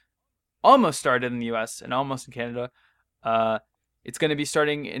has almost started in the US and almost in Canada. It's going to be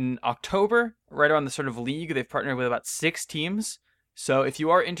starting in October, right around the sort of league. They've partnered with about 6 teams. So if you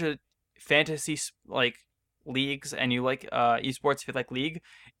are into fantasy leagues and you like esports, if you like league,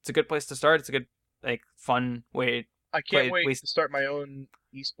 it's a good place to start. It's a good fun way. I can't Play- wait to start my own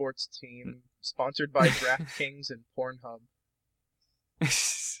esports team, sponsored by DraftKings and Pornhub.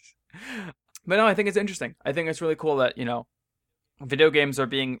 But no, I think it's interesting. I think it's really cool that video games are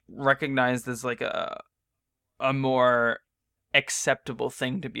being recognized as like a more acceptable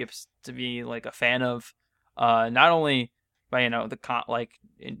thing to be like a fan of, not only by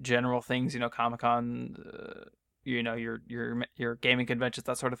in general things, Comic-Con, your gaming conventions,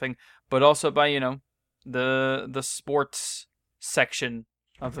 that sort of thing, but also by the sports section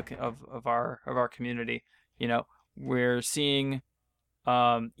of the of our community. You know, we're seeing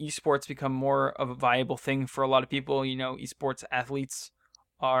esports become more of a viable thing for a lot of people. You know, esports athletes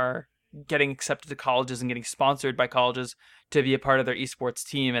are getting accepted to colleges and getting sponsored by colleges to be a part of their esports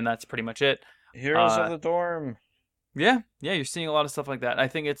team, and that's pretty much it. Heroes of the dorm. Yeah, you're seeing a lot of stuff like that. I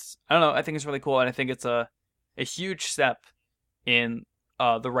think it's really cool, and I think it's a huge step in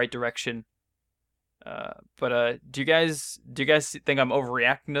the right direction. But do you guys think I'm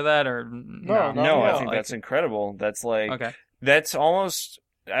overreacting to that, or no? No, I think that's incredible. That's like okay. That's almost,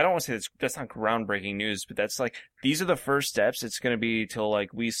 I don't want to say that's not groundbreaking news, but that's like, these are the first steps. It's going to be till like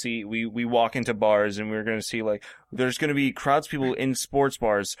we walk into bars and we're going to see like, there's going to be crowds of people in sports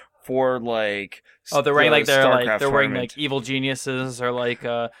bars for like, they're wearing like they're wearing like evil geniuses or like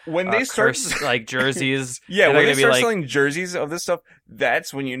when they start like jerseys. Yeah, when they start selling jerseys of this stuff,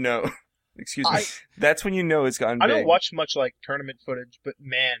 that's when you know. Excuse me. That's when you know it's gotten big. I don't watch much like tournament footage, but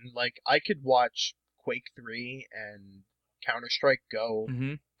man, like I could watch Quake 3 and Counter-Strike Go,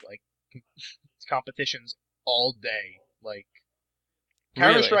 like competitions all day. Like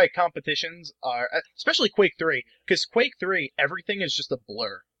Counter-Strike competitions are, especially Quake 3, because Quake 3, everything is just a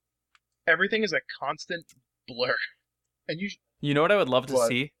blur. Everything is a constant blur. And you know what I would love to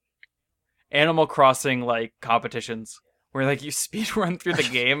see? Animal Crossing like competitions where like you speed run through the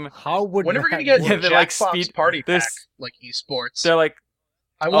game. When are we gonna get Jackbox Party Pack like esports? They're like,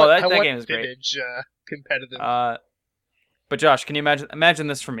 I want game is great. Vintage, competitive. But Josh, can you imagine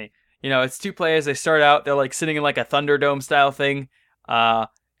this for me? You know, it's two players. They start out, they're like sitting in like a Thunderdome style thing,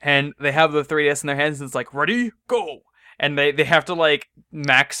 and they have the 3DS in their hands, and it's like, ready, go, and they have to like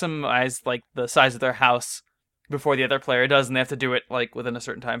maximize like the size of their house before the other player does, and they have to do it like within a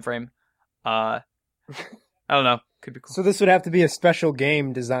certain time frame. I don't know, could be cool. So this would have to be a special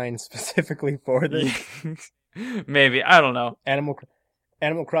game designed specifically for this. Maybe, I don't know. Animal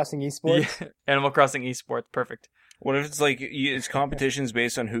Crossing esports. Yeah, Animal Crossing esports, perfect. What if it's like it's competitions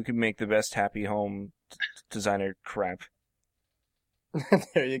based on who can make the best happy home designer crap?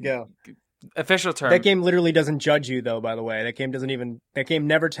 There you go. Official term. That game literally doesn't judge you, though. By the way, that game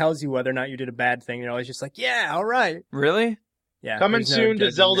never tells you whether or not you did a bad thing. You're always just like, yeah, all right. Really? Yeah. Coming soon to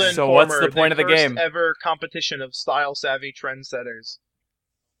Zelda Informer. So what's the point of the game? First ever competition of style savvy trendsetters.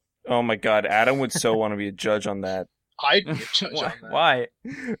 Oh my God, Adam would so want to be a judge on that. I'd be a judge on that. Why?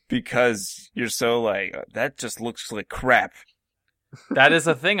 Because you're so like, that just looks like crap. That is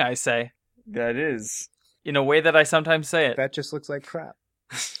a thing I say. That is. In a way that I sometimes say it. That just looks like crap.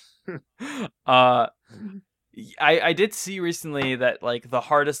 I did see recently that like the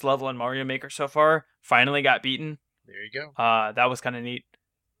hardest level in Mario Maker so far finally got beaten. There you go. That was kind of neat.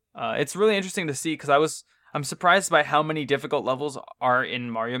 It's really interesting to see because I'm surprised by how many difficult levels are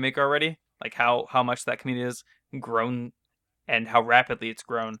in Mario Maker already. Like how much that community has grown and how rapidly it's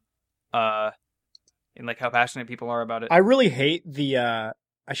grown. And like how passionate people are about it. I really hate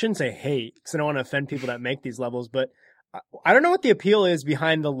I shouldn't say hate because I don't want to offend people that make these levels, but I don't know what the appeal is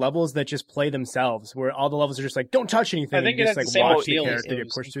behind the levels that just play themselves, where all the levels are just like, don't touch anything. I think it just has like the same watch appeal the as character get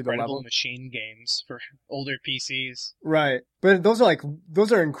those pushed through the level. machine games for older PCs. Right. But those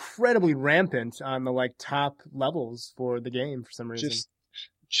are incredibly rampant on the like top levels for the game for some reason.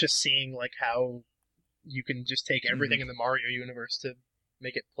 Just seeing like how you can just take everything in the Mario universe to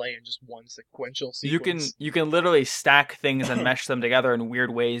make it play in just one sequential sequence. You can literally stack things and mesh them together in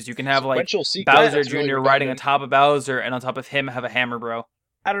weird ways. You can have like sequence, Bowser Jr. Really riding on top of Bowser, and on top of him have a Hammer Bro.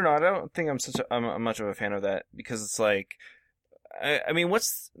 I don't know. I don't think I'm much of a fan of that because it's like, I mean,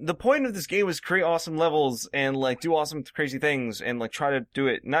 what's the point of this game? Is create awesome levels and like do awesome crazy things and like try to do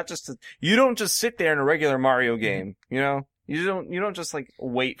it. Not just you don't just sit there in a regular Mario game. You know, you don't just like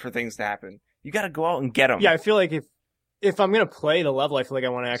wait for things to happen. You got to go out and get them. Yeah, I feel like if I'm going to play the level, I feel like I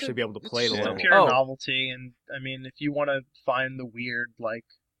want to actually be able to play the level. It's pure novelty, and I mean, if you want to find the weird, like,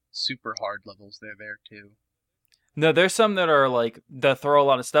 super hard levels, they're there too. No, there's some that are like, that throw a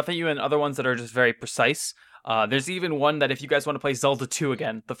lot of stuff at you, and other ones that are just very precise. There's even one that if you guys want to play Zelda 2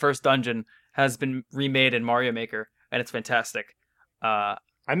 again, the first dungeon has been remade in Mario Maker, and it's fantastic. I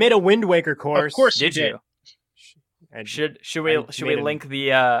made a Wind Waker course. Of course did you? Should we link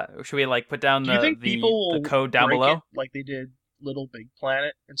the should we like put down the code down below like they did Little Big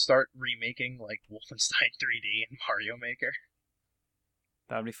Planet and start remaking like Wolfenstein 3D in Mario Maker?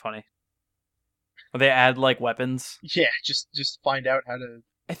 That would be funny. Or they add like weapons. Yeah, just find out how to.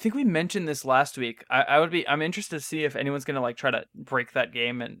 I think we mentioned this last week. I'm interested to see if anyone's gonna like try to break that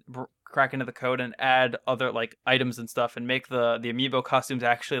game and crack into the code and add other like items and stuff and make the amiibo costumes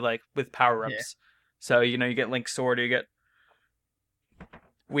actually like with power ups. Yeah. So, you know, you get Link's sword, or you get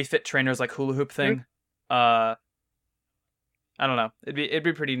Wii Fit trainers like hula hoop thing. I I don't know. It'd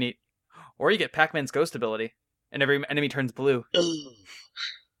be pretty neat. Or you get Pac-Man's ghost ability, and every enemy turns blue.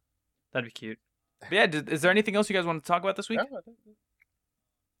 That'd be cute. But yeah, is there anything else you guys want to talk about this week? No, I think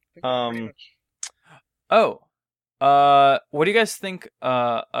pretty much. What do you guys think?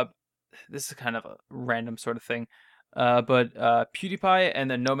 This is kind of a random sort of thing. But PewDiePie and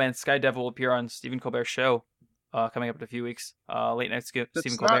the No Man's Sky Devil will appear on Stephen Colbert's show coming up in a few weeks. Late night Stephen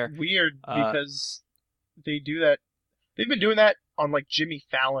That's Colbert. not weird because they do that. They've been doing that on like Jimmy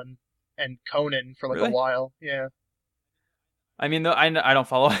Fallon and Conan for like Really? a while. Yeah. I mean, though, I don't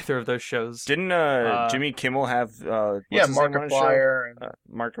follow either of those shows. Didn't Jimmy Kimmel have what's Yeah, his name on his show? Markiplier. And...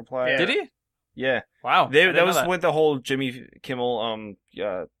 Markiplier. Yeah. Did he? Yeah. Wow. That was with the whole Jimmy Kimmel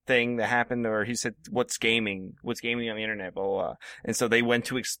thing that happened where he said, what's gaming on the internet, blah, blah, blah. And so they went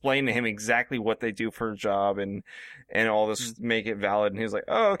to explain to him exactly what they do for a job and all this, make it valid. And he was like,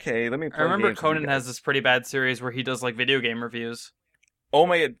 oh, okay, let me play I remember games with you Conan guys. has this pretty bad series where he does like video game reviews. Oh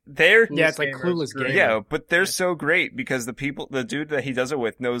my god, they're... Yeah, it's like Gamer is Clueless great. Gamer. Yeah, but they're so great because the dude that he does it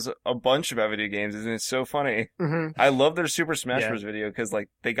with knows a bunch about video games, and it's so funny. Mm-hmm. I love their Super Smash Yeah. Bros. Video because like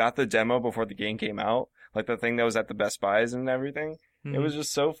they got the demo before the game came out, like the thing that was at the Best Buys and everything. It was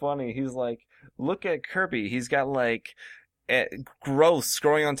just so funny. He's like, look at Kirby. He's got like growths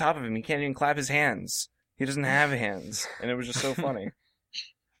growing on top of him. He can't even clap his hands. He doesn't have hands, and it was just so funny.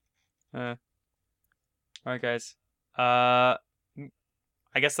 All right, guys.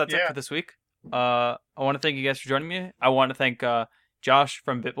 I guess that's it Yeah. for this week. I want to thank you guys for joining me. I want to thank Josh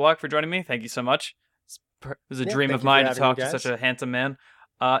from BitBlock for joining me. Thank you so much. It was a dream thank of you for mine to having talk me, to guys. such a handsome man.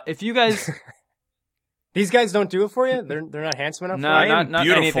 If you guys, These guys don't do it for you? They're not handsome enough no, for you? I am not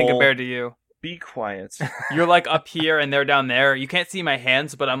anything beautiful. compared to you. Be quiet. You're like up here and they're down there. You can't see my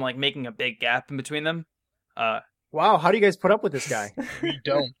hands, but I'm like making a big gap in between them. Wow, how do you guys put up with this guy? We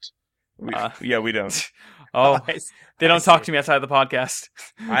don't. We don't. Oh, they don't talk see. to me outside of the podcast.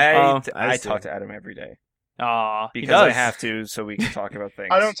 I I see. talk to Adam every day Aw, he because I does. have to, so we can talk about things.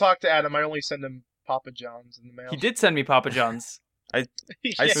 I don't talk to Adam. I only send him Papa John's in the mail. He did send me Papa John's. I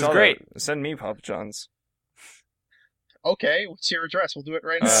Yeah. saw was great. that. Send me Papa John's. Okay, what's your address? We'll do it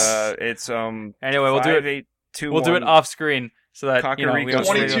right now. It's Anyway, we'll do it. 5821. We'll do it off screen so that we Cocorico don't.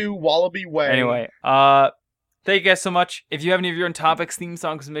 22 Wallaby Way. Anyway, thank you guys so much. If you have any of your own topics, theme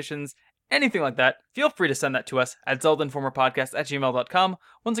songs, submissions, anything like that, feel free to send that to us at zeldainformerpodcast@gmail.com.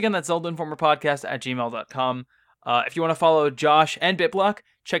 Once again, that's zeldainformerpodcast@gmail.com. If you want to follow Josh and BitBlock,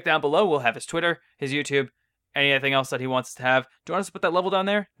 check down below. We'll have his Twitter, his YouTube, anything else that he wants to have. Do you want us to put that level down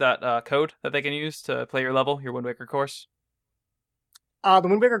there? That code that they can use to play your level, your Wind Waker course? The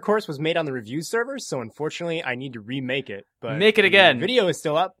Wind Waker course was made on the review server, so unfortunately I need to remake it. But Make it the again. Video is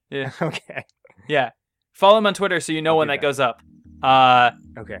still up. Yeah. Okay. Yeah. Follow him on Twitter so you know I'll when do that that. goes up.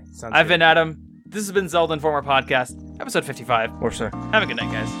 Okay. Sounds I've good. been Adam. This has been Zelda Informer Podcast, episode 55. Or so. Have a good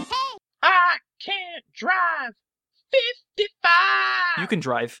night, guys. I can't drive 55. You can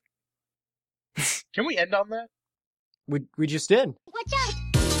drive. Can we end on that? We just did. Watch out!